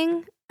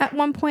thing at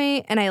one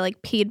point, and I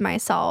like peed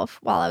myself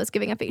while I was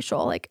giving a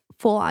facial, like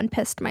full on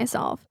pissed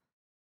myself.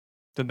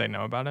 Did they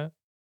know about it?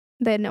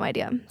 They had no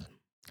idea.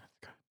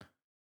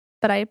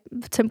 But I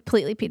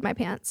completely peed my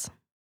pants.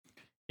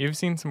 You've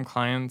seen some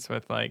clients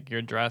with like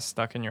your dress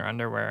stuck in your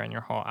underwear and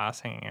your whole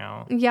ass hanging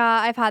out. Yeah,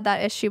 I've had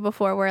that issue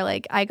before where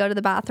like I go to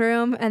the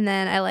bathroom and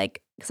then I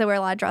like, because I wear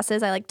a lot of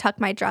dresses, I like tuck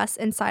my dress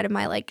inside of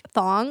my like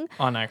thong.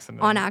 On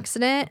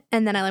accident.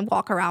 And then I like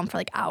walk around for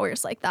like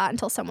hours like that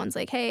until someone's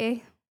like,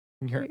 hey,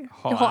 your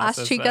whole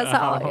ass cheek gets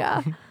out.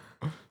 Yeah.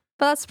 But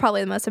that's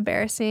probably the most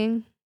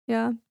embarrassing.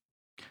 Yeah.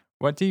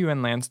 What do you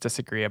and Lance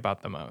disagree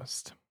about the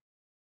most?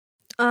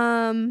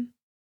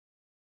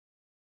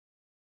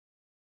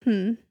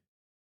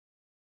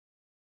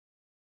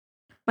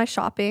 My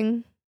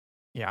shopping.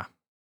 Yeah.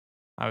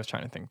 I was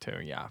trying to think too.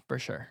 Yeah, for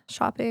sure.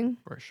 Shopping.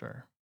 For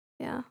sure.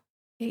 Yeah.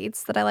 He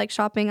hates that I like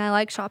shopping. I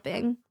like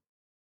shopping.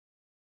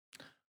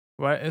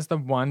 What is the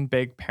one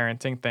big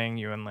parenting thing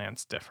you and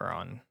Lance differ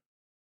on?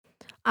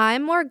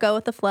 I'm more go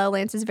with the flow.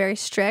 Lance is very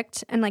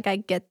strict and like I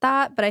get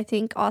that, but I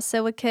think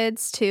also with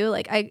kids too,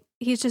 like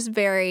he's just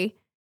very,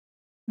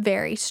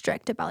 very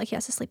strict about like he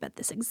has to sleep at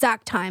this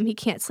exact time. He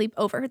can't sleep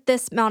over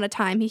this amount of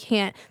time. He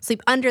can't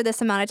sleep under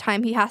this amount of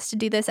time. He has to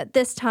do this at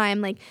this time.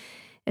 Like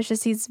it's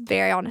just he's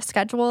very on a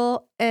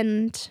schedule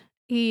and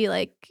he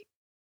like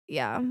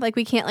like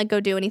we can't like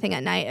go do anything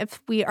at night if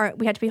we have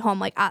to be home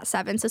like at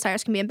 7 so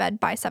Cyrus can be in bed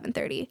by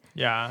 7:30.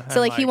 Yeah. So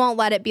like he won't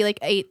let it be like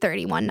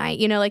 8:30 one night,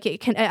 you know, like it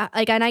can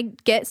like, and I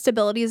get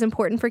stability is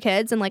important for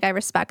kids and like I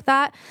respect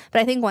that, but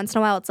I think once in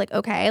a while it's like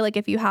okay, like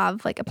if you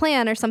have like a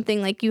plan or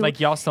something like you like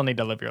y'all still need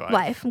to live your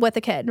life with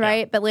a kid,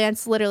 right? But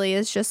Lance literally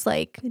is just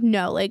like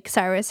no, like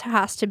Cyrus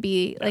has to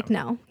be like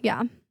no.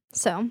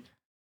 So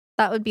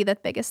that would be the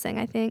biggest thing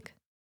I think.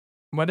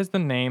 What is the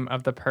name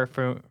of the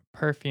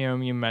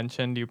perfume you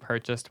mentioned you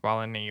purchased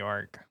while in New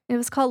York? It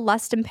was called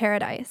Lust in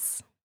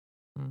Paradise.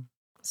 Hmm.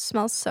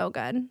 Smells so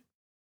good.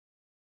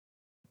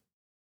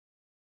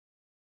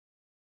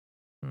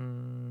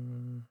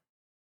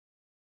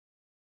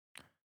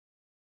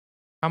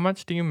 How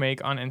much do you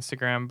make on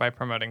Instagram by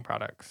promoting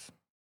products?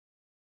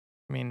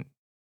 I mean,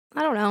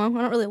 I don't know.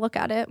 I don't really look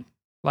at it.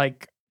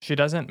 like she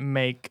doesn't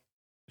make,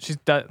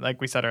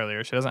 like we said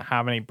earlier, she doesn't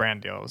have any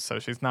brand deals, so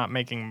she's not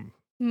making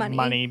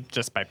money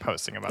just by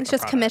posting about. It's the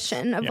just products.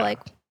 Commission of like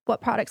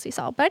what products we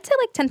sell, but I'd say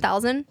like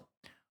 10,000.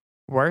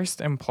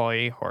 Worst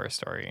employee horror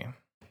story.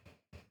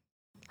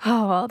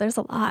 Oh, well, there's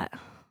a lot.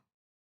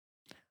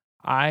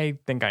 I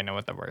think I know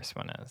what the worst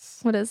one is.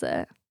 What is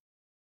it?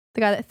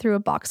 The guy that threw a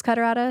box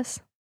cutter at us?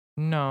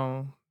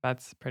 No,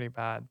 that's pretty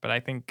bad. But I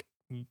think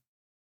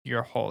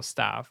your whole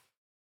staff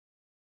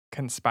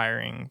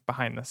conspiring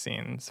behind the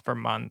scenes for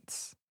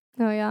months.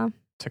 Oh, yeah.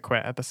 To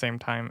quit at the same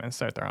time and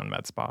start their own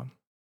med spa.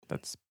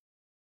 It's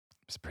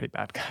pretty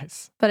bad,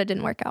 guys. But it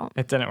didn't work out.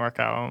 It didn't work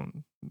out.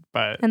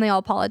 And they all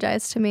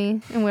apologized to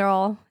me, and we're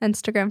all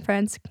Instagram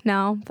friends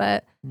now.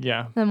 But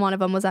yeah. Then one of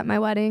them was at my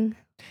wedding.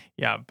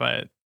 Yeah,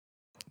 but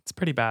it's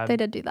pretty bad. They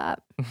did do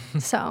that.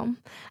 So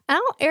I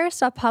don't air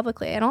stuff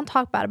publicly. I don't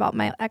talk bad about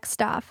my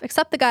ex-staff,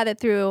 except the guy that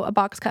threw a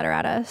box cutter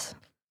at us.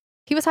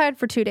 He was hired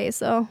for 2 days,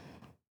 though.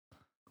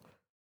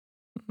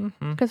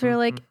 Because we were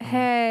like,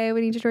 hey, we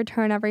need you to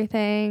return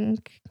everything,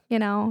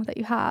 that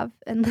you have.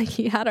 And like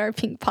he had our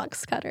pink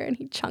box cutter and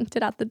he chunked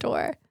it at the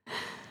door.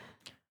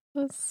 It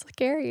was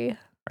scary.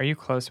 Are you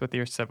close with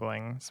your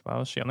siblings?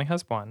 Well, she only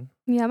has one.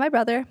 Yeah, my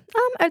brother.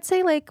 I'd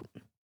say like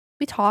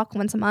we talk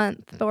once a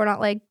month, but we're not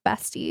like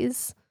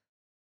besties.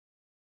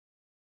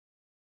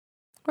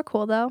 We're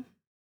cool though.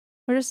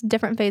 We're just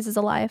different phases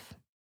of life.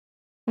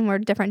 And we're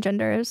different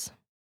genders.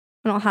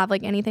 We don't have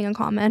like anything in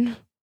common.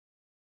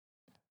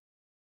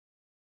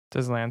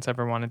 Does Lance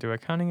ever want to do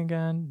accounting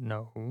again?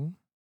 No.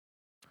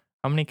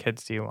 How many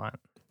kids do you want?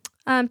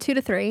 2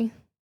 to 3.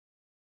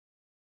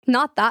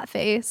 Not that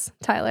face,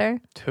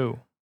 Tyler. 2.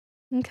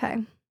 Okay.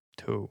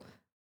 2.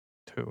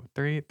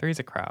 3's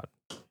a crowd.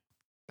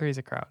 3's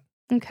a crowd.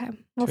 Okay.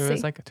 We'll see. 2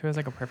 is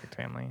like a perfect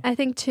family. I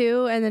think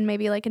 2, and then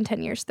maybe like in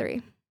 10 years,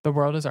 3. The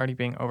world is already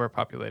being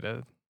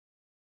overpopulated.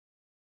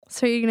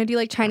 So you're going to do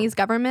like Chinese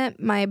government,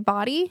 my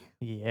body?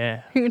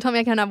 Yeah. You're going to tell me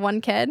I can have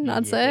one kid and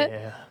that's it?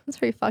 That's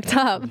pretty fucked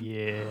up.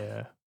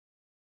 Yeah.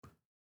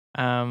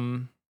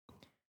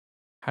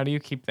 How do you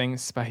keep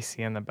things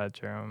spicy in the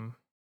bedroom?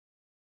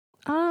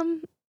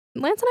 Lance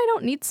and I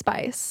don't need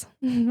spice.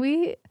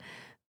 I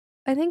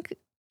think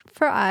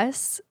for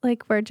us,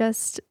 like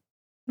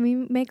we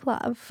make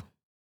love.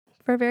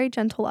 We're very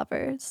gentle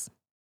lovers.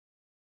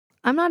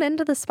 I'm not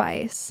into the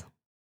spice.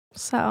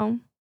 So,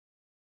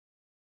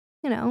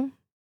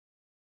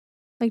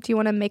 like, do you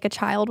want to make a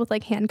child with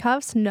like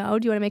handcuffs? No.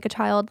 Do you want to make a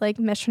child like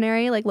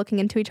missionary, like looking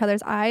into each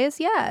other's eyes?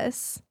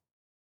 Yes.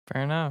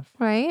 Fair enough.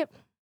 Right?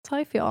 That's how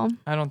I feel.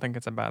 I don't think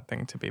it's a bad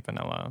thing to be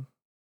vanilla.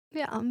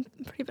 Yeah, I'm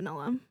pretty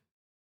vanilla.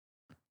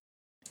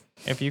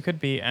 If you could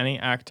be any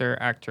actor,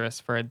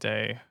 actress for a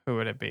day, who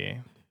would it be?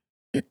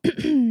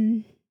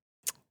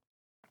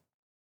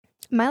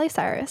 Miley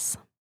Cyrus.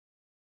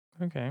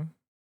 Okay.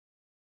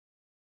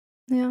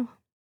 Yeah.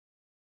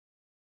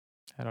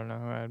 I don't know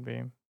who I'd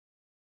be.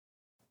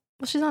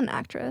 Well, she's not an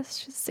actress.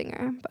 She's a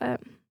singer,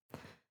 but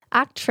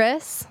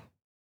actress,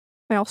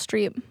 Meryl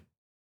Streep.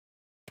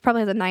 She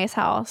probably has a nice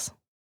house.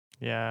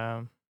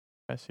 Yeah,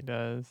 yes, she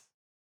does.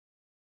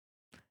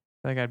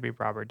 I think I'd be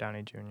Robert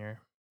Downey Jr.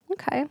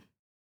 Okay.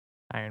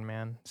 Iron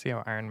Man. See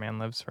how Iron Man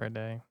lives for a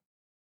day.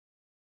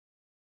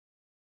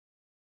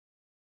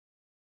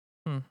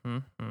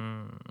 We're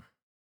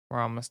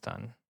almost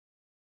done.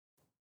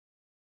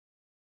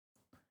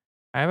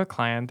 I have a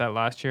client that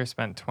last year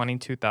spent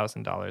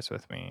 $22,000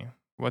 with me.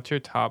 What's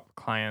your top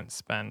client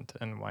spent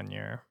in 1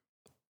 year?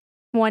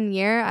 1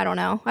 year? I don't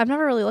know. I've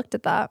never really looked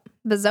at that,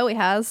 but Zoe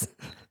has.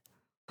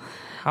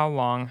 How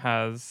long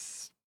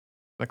has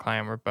the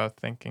client we're both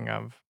thinking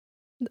of?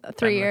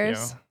 3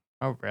 years.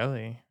 Oh,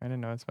 really? I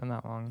didn't know it's been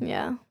that long.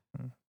 Yeah.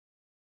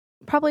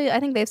 Probably, I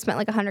think they've spent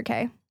like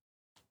 $100K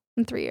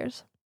in 3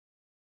 years.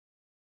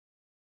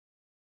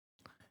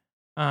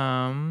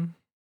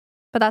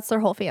 But that's their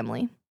whole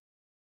family.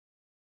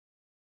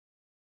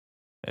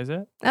 Is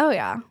it? Oh,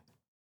 yeah.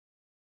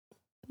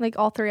 Like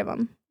all 3 of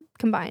them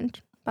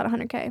combined, about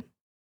 $100K.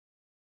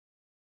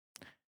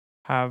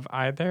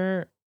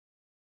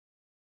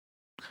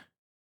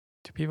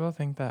 Do people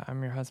think that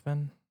I'm your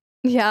husband?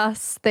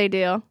 Yes, they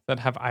do. That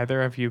have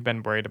either of you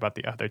been worried about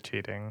the other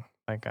cheating?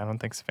 Like, I don't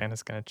think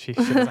Savannah's going to cheat.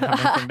 She doesn't have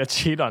anything to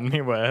cheat on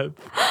me with.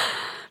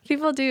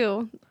 People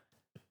do.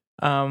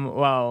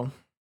 Well,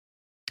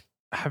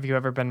 have you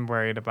ever been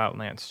worried about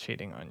Lance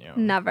cheating on you?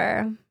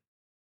 Never.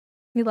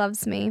 He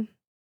loves me.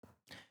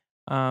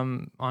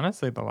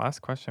 Honestly, the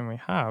last question we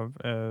have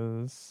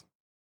is,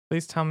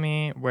 please tell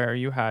me where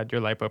you had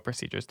your lipo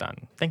procedures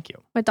done. Thank you.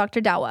 With Dr.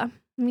 Dawa.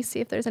 Let me see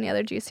if there's any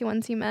other juicy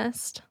ones you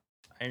missed.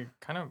 I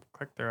kind of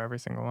clicked through every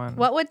single one.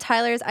 What would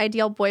Tyler's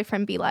ideal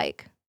boyfriend be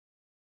like?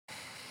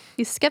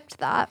 You skipped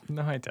that.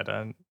 No, I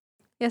didn't.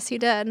 Yes, you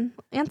did.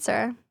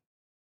 Answer.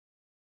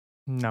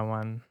 No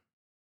one.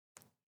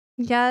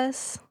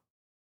 Yes.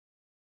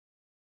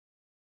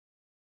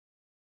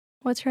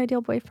 What's your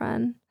ideal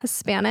boyfriend?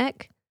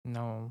 Hispanic?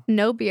 No.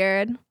 No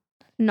beard.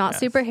 Not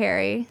Yes. super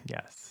hairy.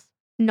 Yes.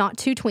 Not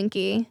too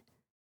twinky.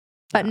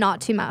 But Yeah.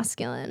 not too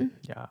masculine.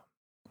 Yeah.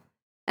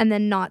 And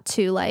then not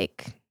too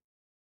like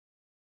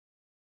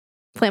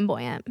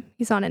flamboyant.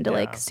 He's not into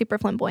like Yeah. super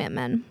flamboyant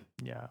men.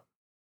 Yeah.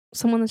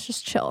 Someone that's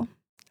just chill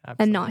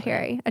Absolutely. and not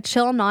hairy. A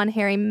chill,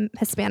 non-hairy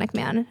Hispanic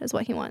man is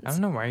what he I wants.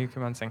 don't know why you keep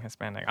on saying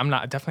Hispanic. I'm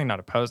definitely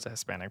not opposed to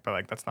Hispanic, but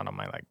like that's not on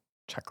my like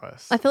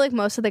checklist. I feel like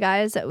most of the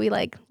guys that we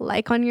like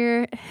on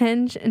your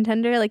Hinge and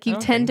Tinder, like you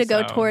don't tend to think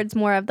go so. towards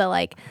more of the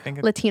like I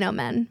think Latino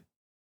men.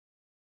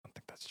 I don't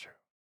think that's true,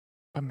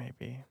 but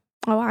maybe.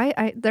 Oh,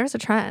 I there's a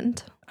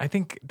trend. I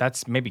think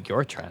that's maybe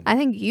your trend. I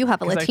think you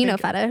have a 'Cause Latino I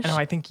fetish. know.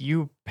 I think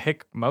you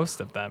pick most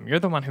of them. You're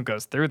the one who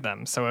goes through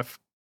them. So if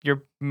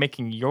you're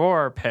making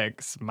your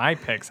picks, my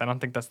picks, I don't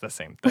think that's the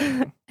same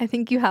thing. I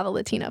think you have a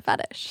Latino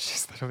fetish.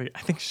 She's literally,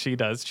 I think she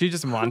does. She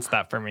just wants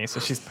that for me, so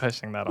she's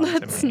pushing that onto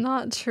That's me.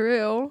 not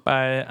true.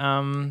 But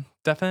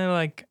definitely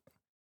like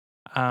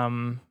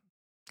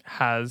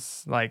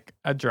has like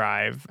a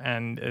drive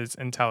and is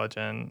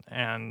intelligent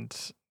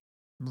and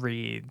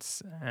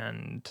reads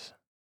and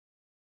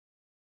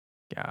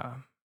yeah,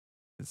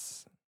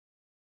 it's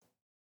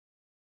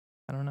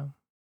I don't know.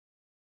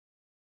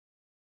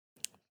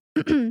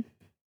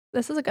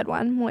 This is a good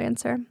one. We'll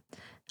answer.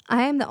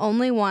 I am the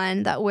only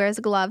one that wears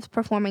gloves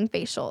performing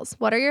facials.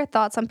 What are your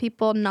thoughts on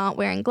people not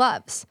wearing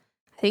gloves?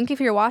 I think if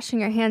you're washing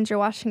your hands, you're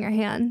washing your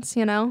hands,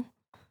 you know?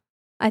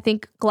 I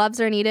think gloves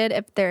are needed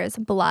if there's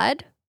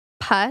blood,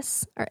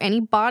 pus, or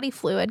any body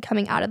fluid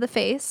coming out of the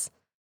face.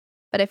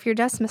 But if you're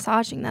just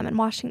massaging them and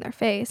washing their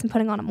face and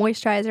putting on a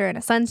moisturizer and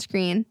a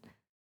sunscreen,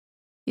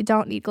 you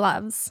don't need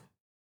gloves.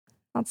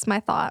 That's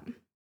my thought.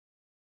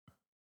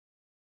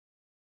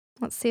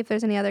 Let's see if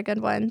there's any other good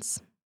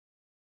ones.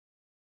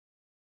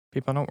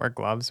 People don't wear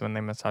gloves when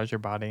they massage your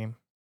body.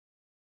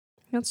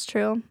 That's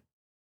true.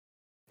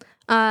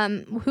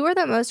 Who are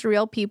the most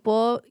real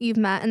people you've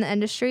met in the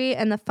industry?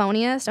 And the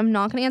phoniest, I'm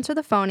not going to answer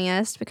the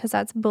phoniest because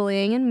that's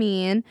bullying and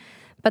mean.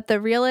 But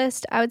the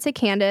realest, I would say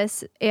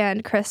Candace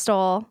and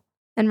Crystal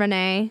and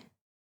Renee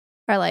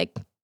are like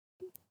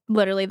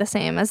literally the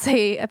same as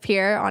they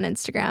appear on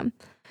Instagram.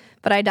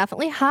 But I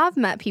definitely have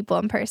met people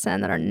in person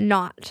that are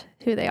not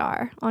who they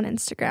are on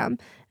Instagram.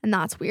 And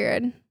that's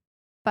weird.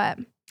 But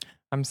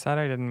I'm sad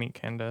I didn't meet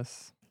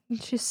Candace.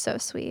 she's so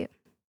sweet.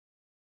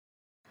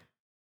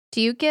 Do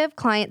you give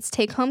clients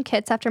take-home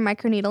kits after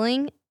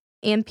microneedling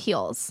and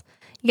peels?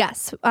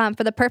 Yes.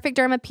 For the Perfect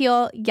Derma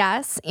peel,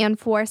 yes. And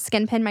for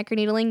skin pin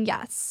microneedling,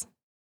 yes.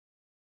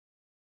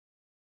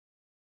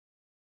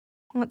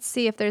 Let's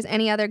see if there's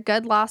any other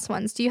good last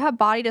ones. Do you have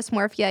body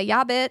dysmorphia?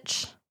 Yeah,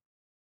 bitch.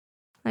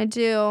 I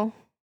do.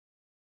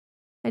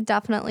 I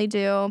definitely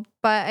do.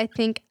 But I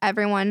think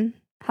everyone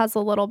has a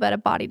little bit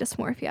of body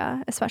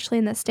dysmorphia, especially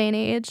in this day and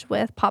age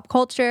with pop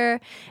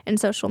culture and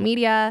social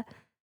media,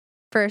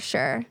 for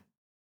sure.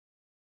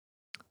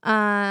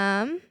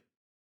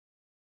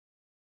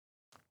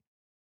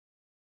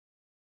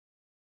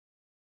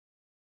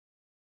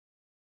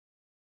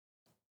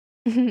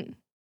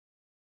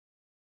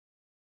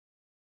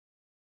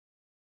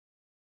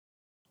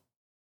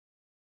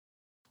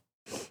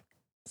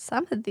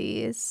 Some of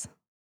these.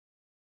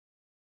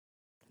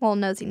 Well,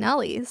 nosy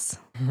Nellies.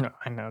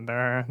 I know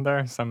there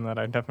are some that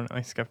I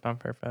definitely skipped on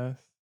purpose.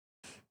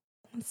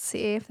 Let's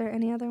see if there are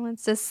any other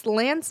ones. Does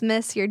Lance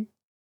miss your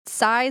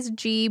size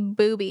G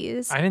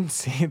boobies? I didn't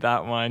see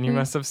that one. You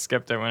must have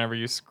skipped it whenever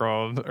you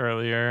scrolled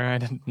earlier. I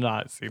did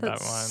not see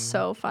That's that one.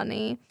 so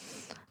funny.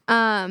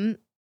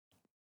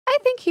 I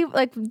think he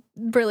like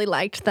really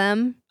liked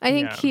them. I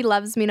think he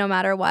loves me no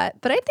matter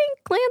what. But I think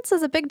Lance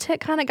is a big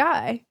tit kind of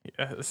guy.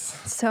 Yes.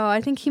 So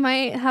I think he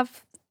might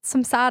have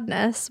some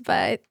sadness,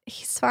 but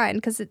he's fine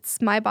because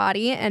it's my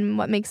body and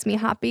what makes me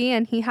happy.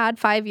 And he had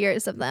 5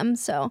 years of them,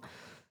 so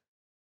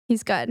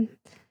he's good.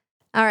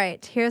 All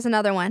right, here's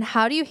another one.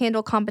 How do you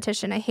handle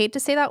competition? I hate to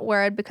say that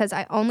word because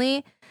I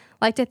only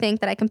like to think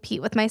that I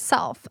compete with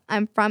myself.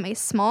 I'm from a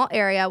small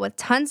area with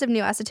tons of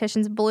new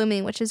estheticians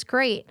blooming, which is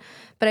great,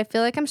 but I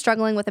feel like I'm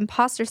struggling with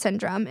imposter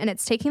syndrome and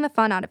it's taking the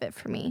fun out of it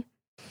for me.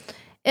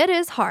 It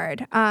is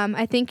hard.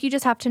 I think you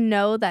just have to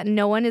know that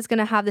no one is going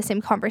to have the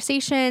same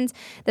conversations,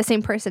 the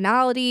same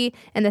personality,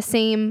 and the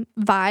same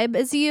vibe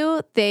as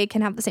you. They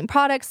can have the same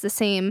products, the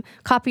same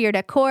copy or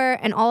decor,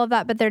 and all of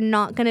that, but they're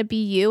not going to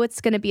be you. It's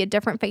going to be a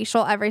different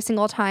facial every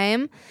single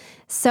time.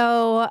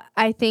 So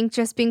I think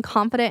just being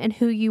confident in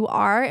who you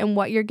are and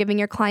what you're giving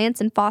your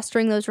clients and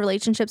fostering those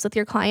relationships with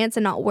your clients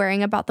and not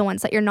worrying about the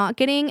ones that you're not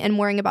getting and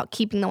worrying about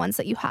keeping the ones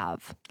that you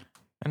have.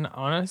 And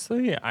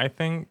honestly,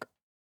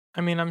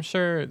 I'm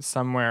sure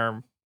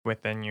somewhere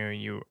within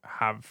you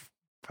have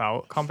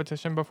felt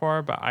competition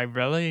before, but I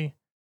really,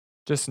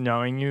 just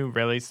knowing you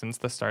really since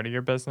the start of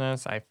your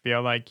business, I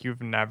feel like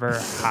you've never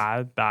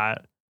had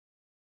that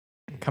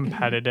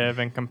competitive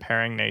and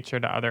comparing nature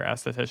to other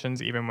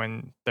estheticians, even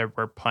when there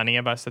were plenty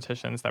of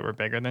estheticians that were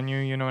bigger than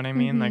you know what I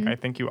mean? Like, I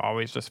think you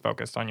always just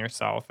focused on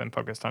yourself and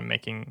focused on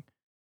making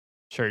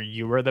sure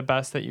you were the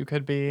best that you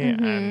could be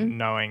and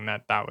knowing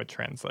that that would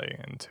translate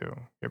into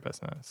your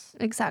business.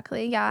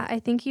 Exactly. Yeah. I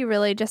think you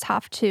really just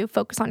have to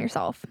focus on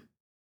yourself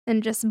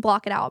and just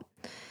block it out.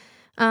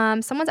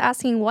 Someone's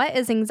asking, what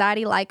is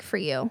anxiety like for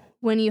you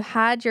when you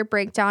had your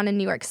breakdown in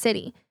New York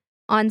City?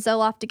 On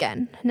Zoloft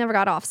again. Never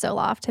got off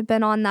Zoloft. I've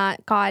been on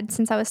that, God,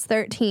 since I was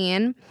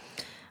 13.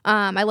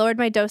 I lowered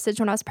my dosage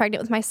when I was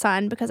pregnant with my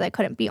son because I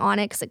couldn't be on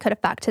it because it could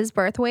affect his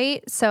birth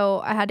weight.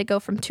 So I had to go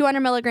from 200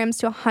 milligrams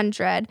to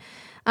 100.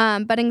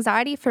 But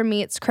anxiety for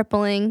me, it's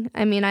crippling.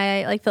 I mean,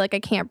 I feel like I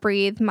can't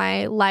breathe.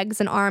 My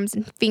legs and arms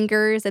and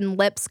fingers and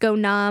lips go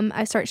numb.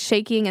 I start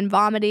shaking and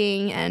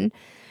vomiting, and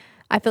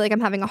I feel like I'm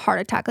having a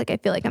heart attack. Like, I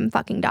feel like I'm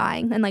fucking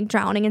dying and like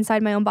drowning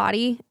inside my own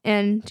body.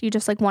 And you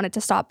just like want it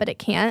to stop, but it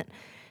can't.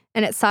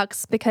 And it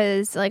sucks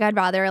because like I'd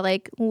rather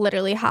like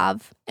literally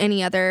have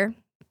any other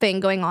thing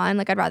going on.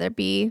 Like, I'd rather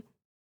be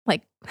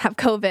like have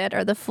COVID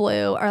or the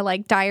flu or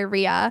like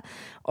diarrhea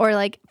or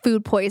like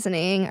food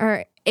poisoning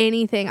or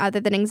anything other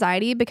than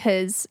anxiety,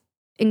 because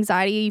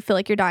anxiety, you feel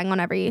like you're dying on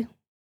every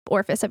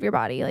orifice of your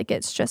body. Like,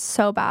 it's just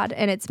so bad,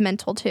 and it's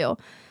mental too.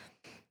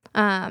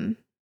 And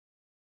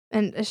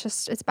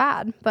it's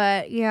bad.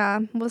 But yeah,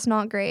 it was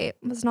not great.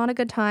 It was not a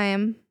good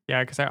time.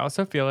 Yeah, because I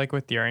also feel like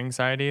with your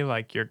anxiety,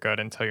 like you're good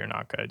until you're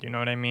not good. You know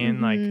what I mean?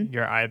 Like,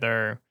 you're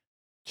either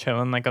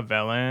chilling like a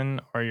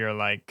villain or you're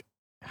like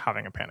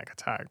having a panic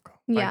attack.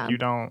 Yeah. Like, you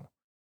don't.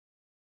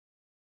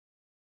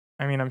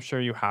 I mean, I'm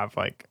sure you have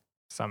like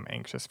some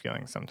anxious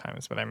feelings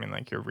sometimes, but I mean,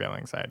 like your real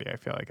anxiety, I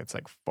feel like it's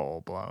like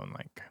full blown,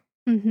 like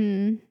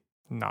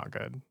not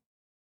good.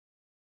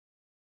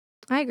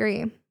 I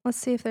agree. Let's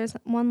see if there's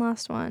one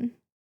last one.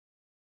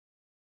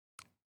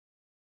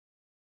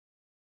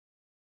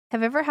 Have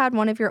you ever had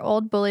one of your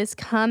old bullies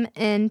come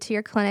into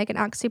your clinic and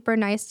act super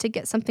nice to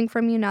get something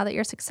from you now that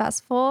you're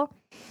successful?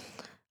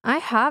 I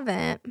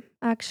haven't,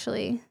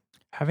 actually.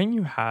 Haven't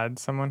you had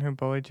someone who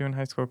bullied you in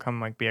high school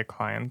come like be a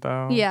client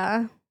though?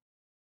 Yeah.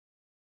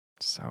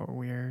 So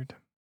weird.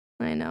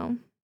 I know.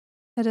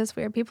 It is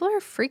weird. People are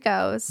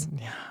freakos.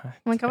 Yeah.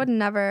 Like, I would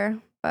never,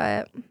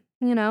 but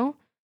you know,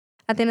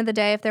 at the end of the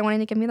day, if they're wanting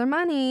to give me their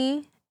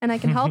money and I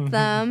can help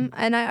them,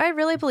 and I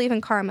really believe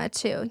in karma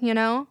too, you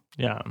know?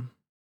 Yeah.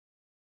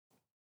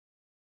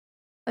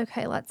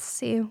 Okay, let's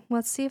see.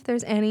 Let's see if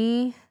there's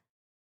any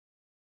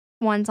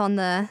ones on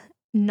the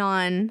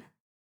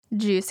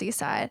non-juicy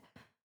side.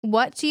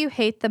 What do you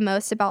hate the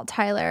most about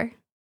Tyler?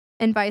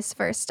 And vice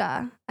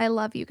versa. I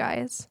love you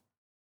guys.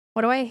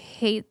 What do I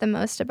hate the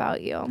most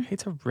about you?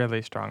 Hate's a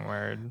really strong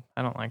word.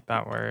 I don't like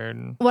that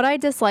word. What I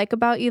dislike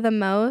about you the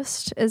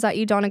most is that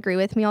you don't agree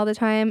with me all the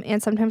time,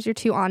 and sometimes you're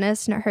too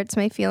honest and it hurts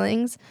my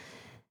feelings.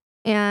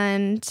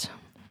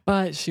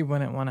 But she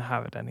wouldn't want to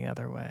have it any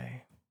other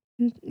way.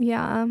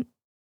 Yeah.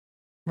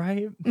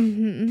 Right?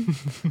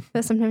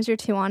 But sometimes you're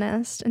too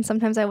honest, and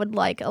sometimes I would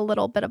like a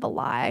little bit of a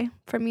lie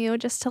from you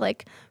just to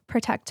like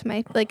protect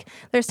my, like,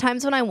 there's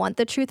times when I want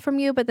the truth from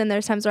you, but then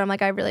there's times where I'm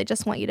like, I really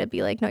just want you to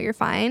be like, no, you're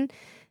fine.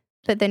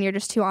 But then you're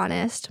just too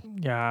honest.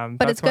 Yeah.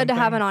 But it's good to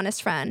have an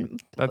honest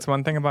friend. That's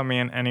one thing about me,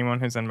 and anyone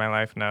who's in my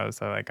life knows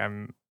that like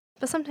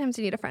But sometimes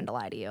you need a friend to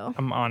lie to you.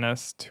 I'm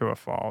honest to a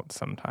fault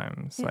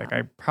sometimes. Yeah. Like,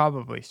 I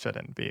probably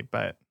shouldn't be,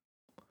 but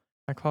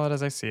I call it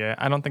as I see it.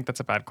 I don't think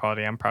that's a bad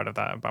quality. I'm proud of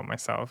that about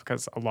myself,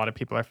 because a lot of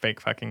people are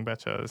fake fucking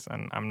bitches,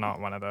 and I'm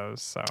not one of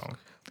those. So,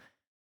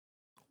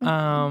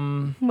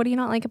 what do you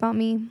not like about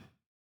me?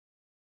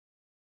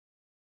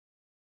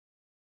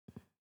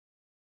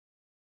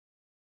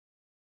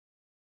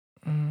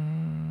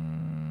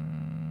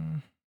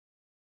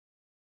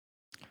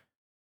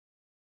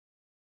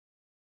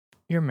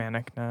 Your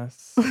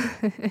manicness.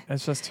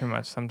 It's just too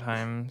much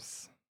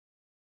sometimes.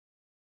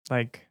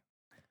 Like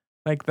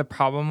the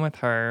problem with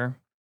her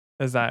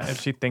is that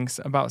if she thinks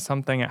about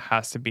something, it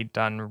has to be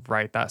done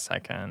right that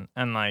second.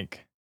 And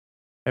like,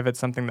 if it's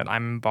something that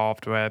I'm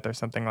involved with or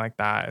something like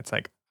that, it's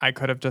like, I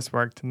could have just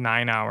worked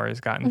 9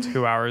 hours, gotten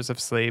 2 hours of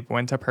sleep,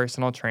 went to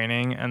personal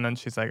training, and then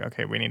she's like,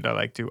 okay, we need to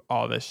like do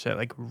all this shit.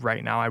 Like,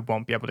 right now, I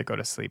won't be able to go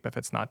to sleep if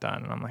it's not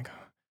done. And I'm like,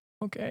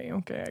 okay,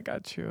 I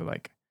got you.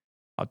 Like,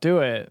 I'll do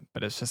it.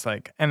 But it's just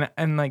like, and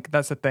like,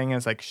 that's the thing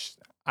is like,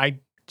 I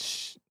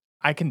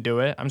can do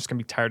it. I'm just gonna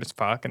be tired as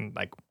fuck and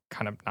like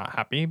kind of not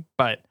happy,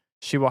 but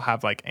she will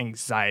have like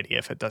anxiety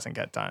if it doesn't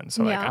get done.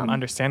 So like, I'm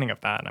understanding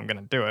of that and I'm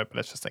gonna do it, but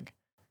it's just like,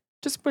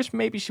 just wish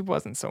maybe she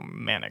wasn't so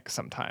manic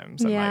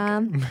sometimes. And yeah.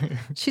 Like,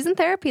 she's in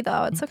therapy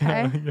though. It's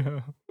okay.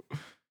 Yeah.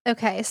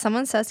 Okay.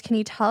 Someone says, can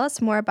you tell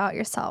us more about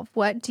yourself?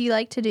 What do you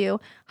like to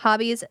do?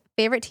 Hobbies,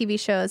 favorite TV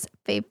shows,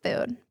 fave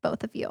food,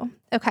 both of you.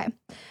 Okay.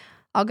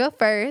 I'll go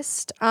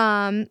first.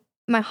 My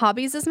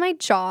hobbies is my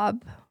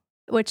job,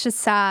 which is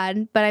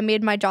sad, but I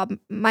made my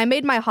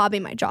hobby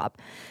my job.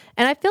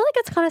 And I feel like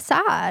it's kind of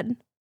sad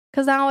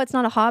because now it's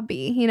not a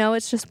hobby, you know,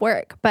 it's just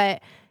work.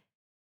 But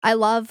I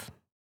love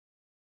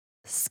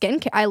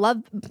skincare. I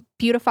love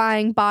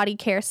beautifying, body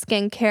care,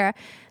 skincare.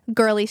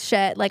 girly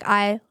shit. Like,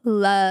 I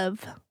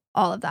love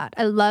all of that.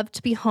 I love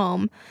to be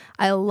home.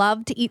 I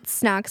love to eat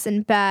snacks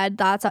in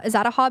bed. Is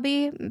that a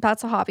hobby?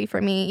 That's a hobby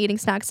for me, eating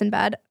snacks in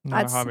bed.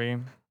 Not a hobby.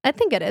 I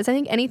think it is. I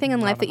think anything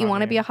in life that you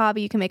want to be a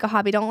hobby, you can make a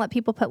hobby. Don't let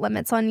people put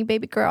limits on you,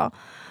 baby girl.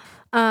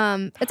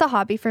 It's a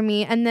hobby for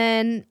me. And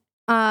then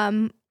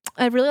I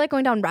really like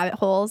going down rabbit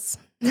holes.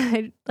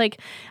 I like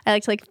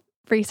to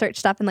research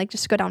stuff and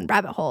just go down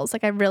rabbit holes.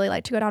 Like, I really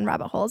like to go down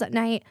rabbit holes at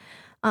night,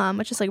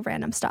 which is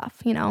random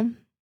stuff,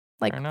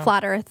 like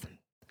flat earth,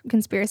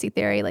 conspiracy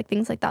theory,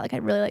 things like that. Like, I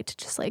really like to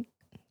just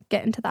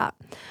get into that.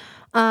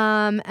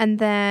 And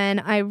then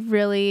I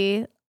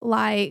really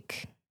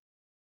like,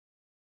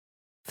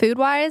 food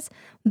wise,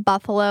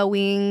 buffalo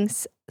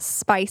wings,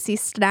 spicy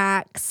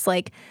snacks.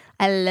 Like,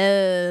 I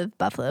love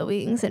buffalo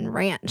wings and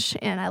ranch,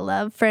 and I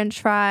love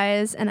French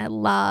fries, and I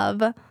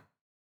love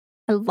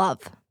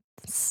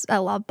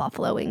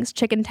buffalo wings,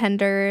 chicken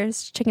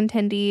tenders, chicken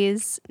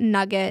tendies,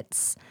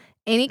 nuggets,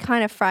 any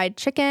kind of fried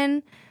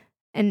chicken,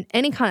 and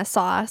any kind of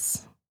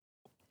sauce.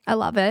 I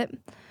love it.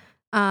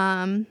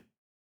 And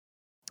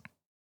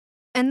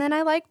then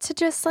I like to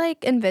just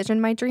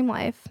envision my dream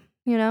life,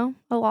 a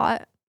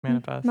lot.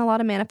 Manifest. A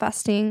lot of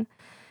manifesting.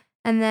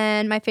 And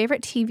then my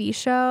favorite TV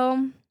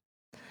show,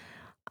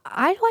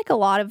 I like a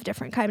lot of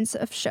different kinds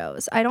of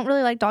shows. I don't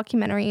really like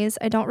documentaries.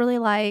 I don't really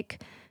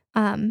like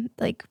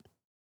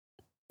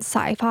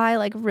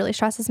sci-fi, really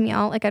stresses me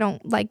out. I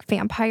don't like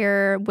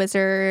vampire,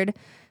 wizard,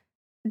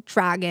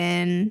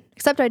 dragon,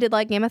 except I did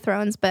like Game of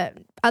Thrones, but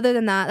other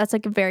than that, that's a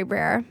very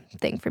rare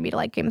thing for me to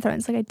like Game of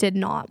Thrones. I did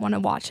not want to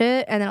watch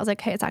it, and then I was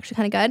like, hey, it's actually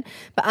kind of good.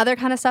 But other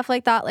kind of stuff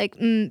like that,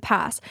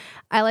 pass.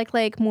 I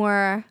like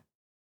more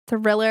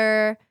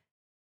thriller,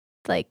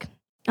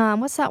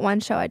 what's that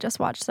one show I just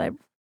watched?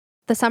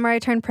 The Summer I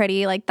Turned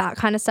Pretty, that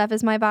kind of stuff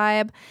is my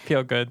vibe.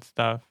 Feel good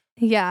stuff.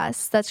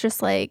 Yes, that's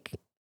just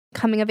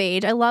coming of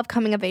age. I love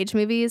coming of age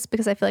movies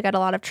because I feel I had a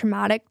lot of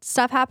traumatic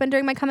stuff happen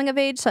during my coming of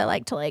age. So I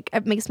like to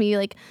it makes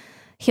me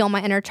heal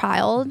my inner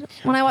child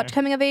when I watch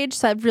coming of age.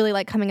 So I really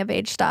like coming of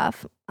age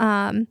stuff.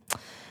 And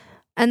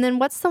then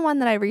what's the one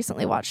that I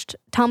recently watched?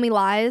 Tell Me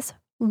Lies.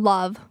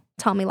 Love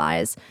Tell Me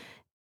Lies.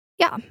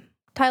 Yeah.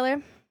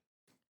 Tyler?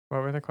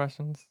 What were the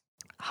questions?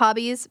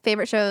 Hobbies,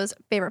 favorite shows,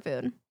 favorite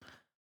food.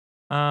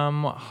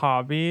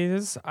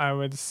 Hobbies, I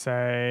would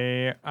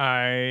say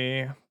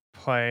I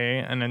play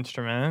an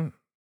instrument.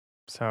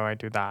 So I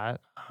do that.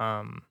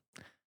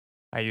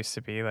 I used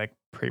to be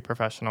pretty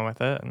professional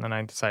with it, and then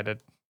I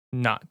decided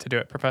not to do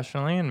it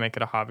professionally and make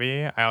it a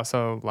hobby. I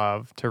also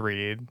love to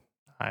read.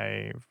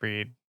 I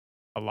read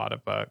a lot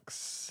of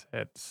books.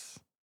 I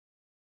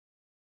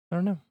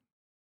don't know.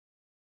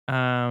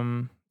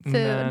 And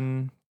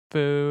then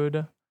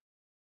food.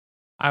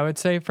 I would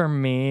say for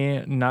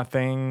me,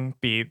 nothing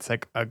beats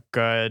a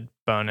good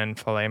bone-in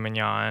filet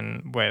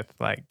mignon with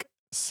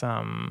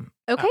some.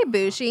 Okay,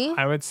 bougie.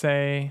 I would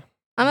say.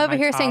 I'm over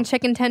here saying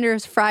chicken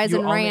tenders, fries,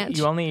 and ranch.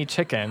 You only eat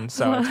chicken,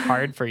 so it's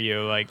hard for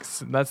you.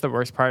 That's the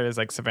worst part is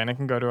Savannah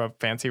can go to a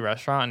fancy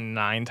restaurant and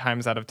 9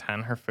 times out of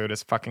 10 her food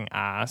is fucking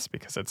ass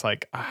because it's a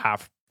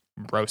half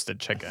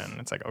roasted chicken.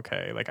 It's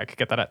okay, I could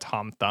get that at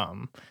Tom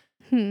Thumb.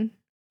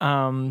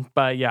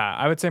 But yeah,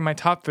 I would say my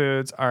top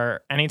foods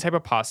are any type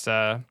of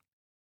pasta.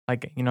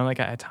 At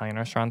Italian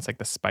restaurants,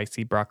 the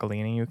spicy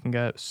broccolini you can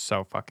get,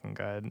 so fucking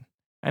good.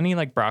 Any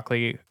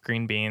broccoli,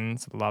 green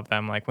beans, love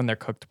them when they're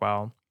cooked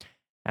well.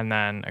 And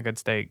then a good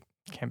steak,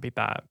 can't beat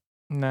that.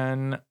 And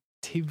then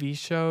TV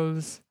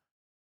shows,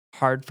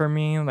 hard for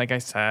me. Like I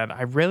said,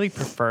 I really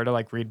prefer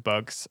to read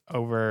books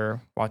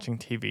over watching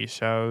TV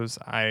shows.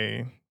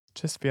 I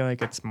just feel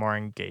it's more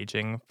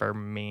engaging for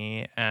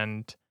me.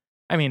 And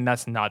I mean,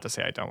 that's not to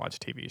say I don't watch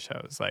TV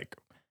shows.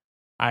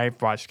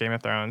 I've watched Game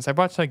of Thrones. I've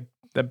watched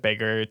the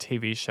bigger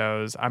TV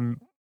shows.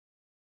 I'm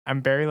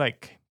very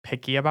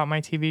picky about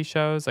my TV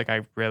shows.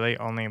 I really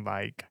only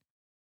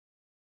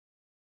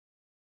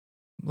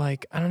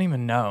I don't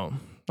even know.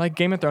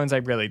 Game of Thrones I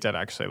really did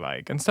actually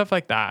like and stuff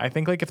like that. I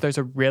think if there's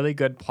a really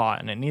good plot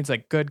and it needs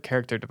good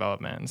character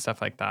development and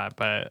stuff like that,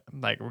 but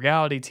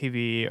reality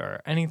TV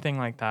or anything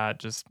like that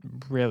just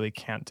really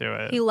can't do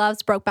it. He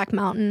loves Brokeback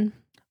Mountain.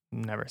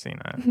 Never seen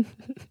it.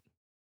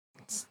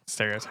 It's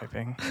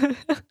stereotyping.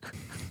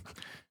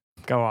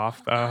 Go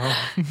off though.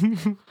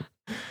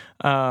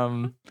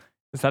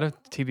 Is that a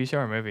TV show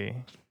or movie?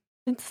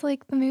 It's the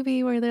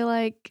movie where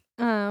they're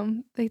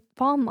they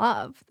fall in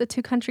love, the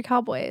two country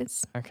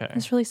cowboys. Okay.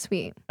 It's really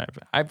sweet.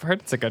 I've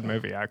heard it's a good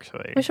movie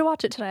actually. We should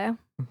watch it today.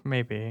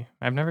 Maybe.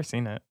 I've never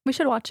seen it. We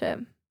should watch it.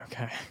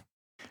 Okay.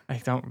 I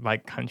don't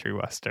like country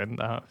western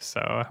though, so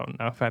I don't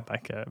know if I'd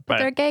like it. But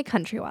they're gay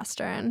country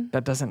western.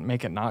 That doesn't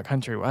make it not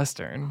country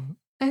western.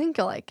 I think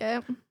you'll like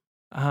it.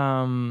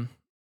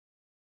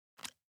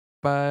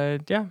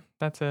 But yeah,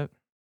 that's it.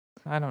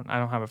 I don't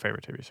have a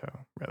favorite TV show,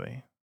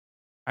 really.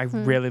 I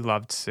really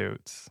loved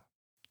Suits.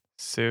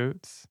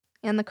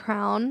 And The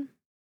Crown.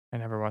 I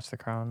never watched The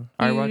Crown.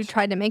 You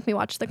tried to make me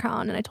watch The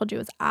Crown and I told you it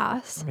was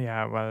ass.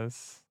 Yeah, it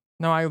was.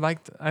 No, I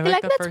liked the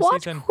let's first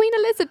watch season. Queen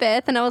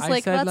Elizabeth, and I was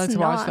like, said, let's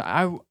watch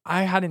not.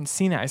 I hadn't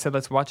seen it. I said,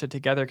 let's watch it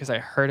together because I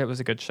heard it was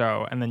a good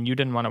show. And then you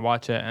didn't want to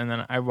watch it. And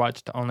then I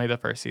watched only the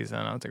first season.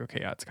 I was like,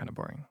 okay, yeah, it's kind of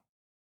boring.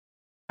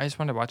 I just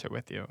wanted to watch it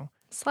with you.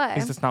 Slay.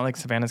 Because it's not like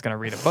Savannah's going to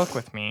read a book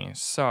with me.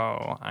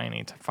 So I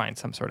need to find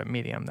some sort of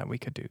medium that we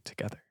could do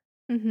together.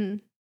 Mm-hmm.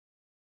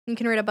 You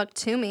can read a book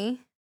to me.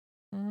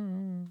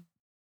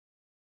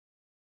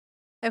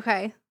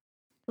 Okay.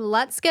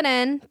 Let's get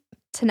in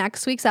to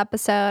next week's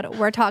episode.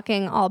 We're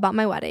talking all about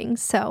my wedding.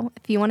 So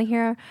if you want to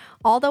hear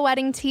all the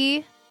wedding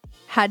tea,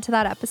 head to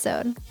that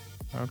episode.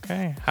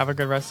 Okay. Have a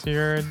good rest of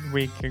your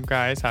week, you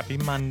guys. Happy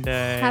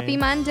Monday. Happy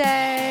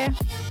Monday.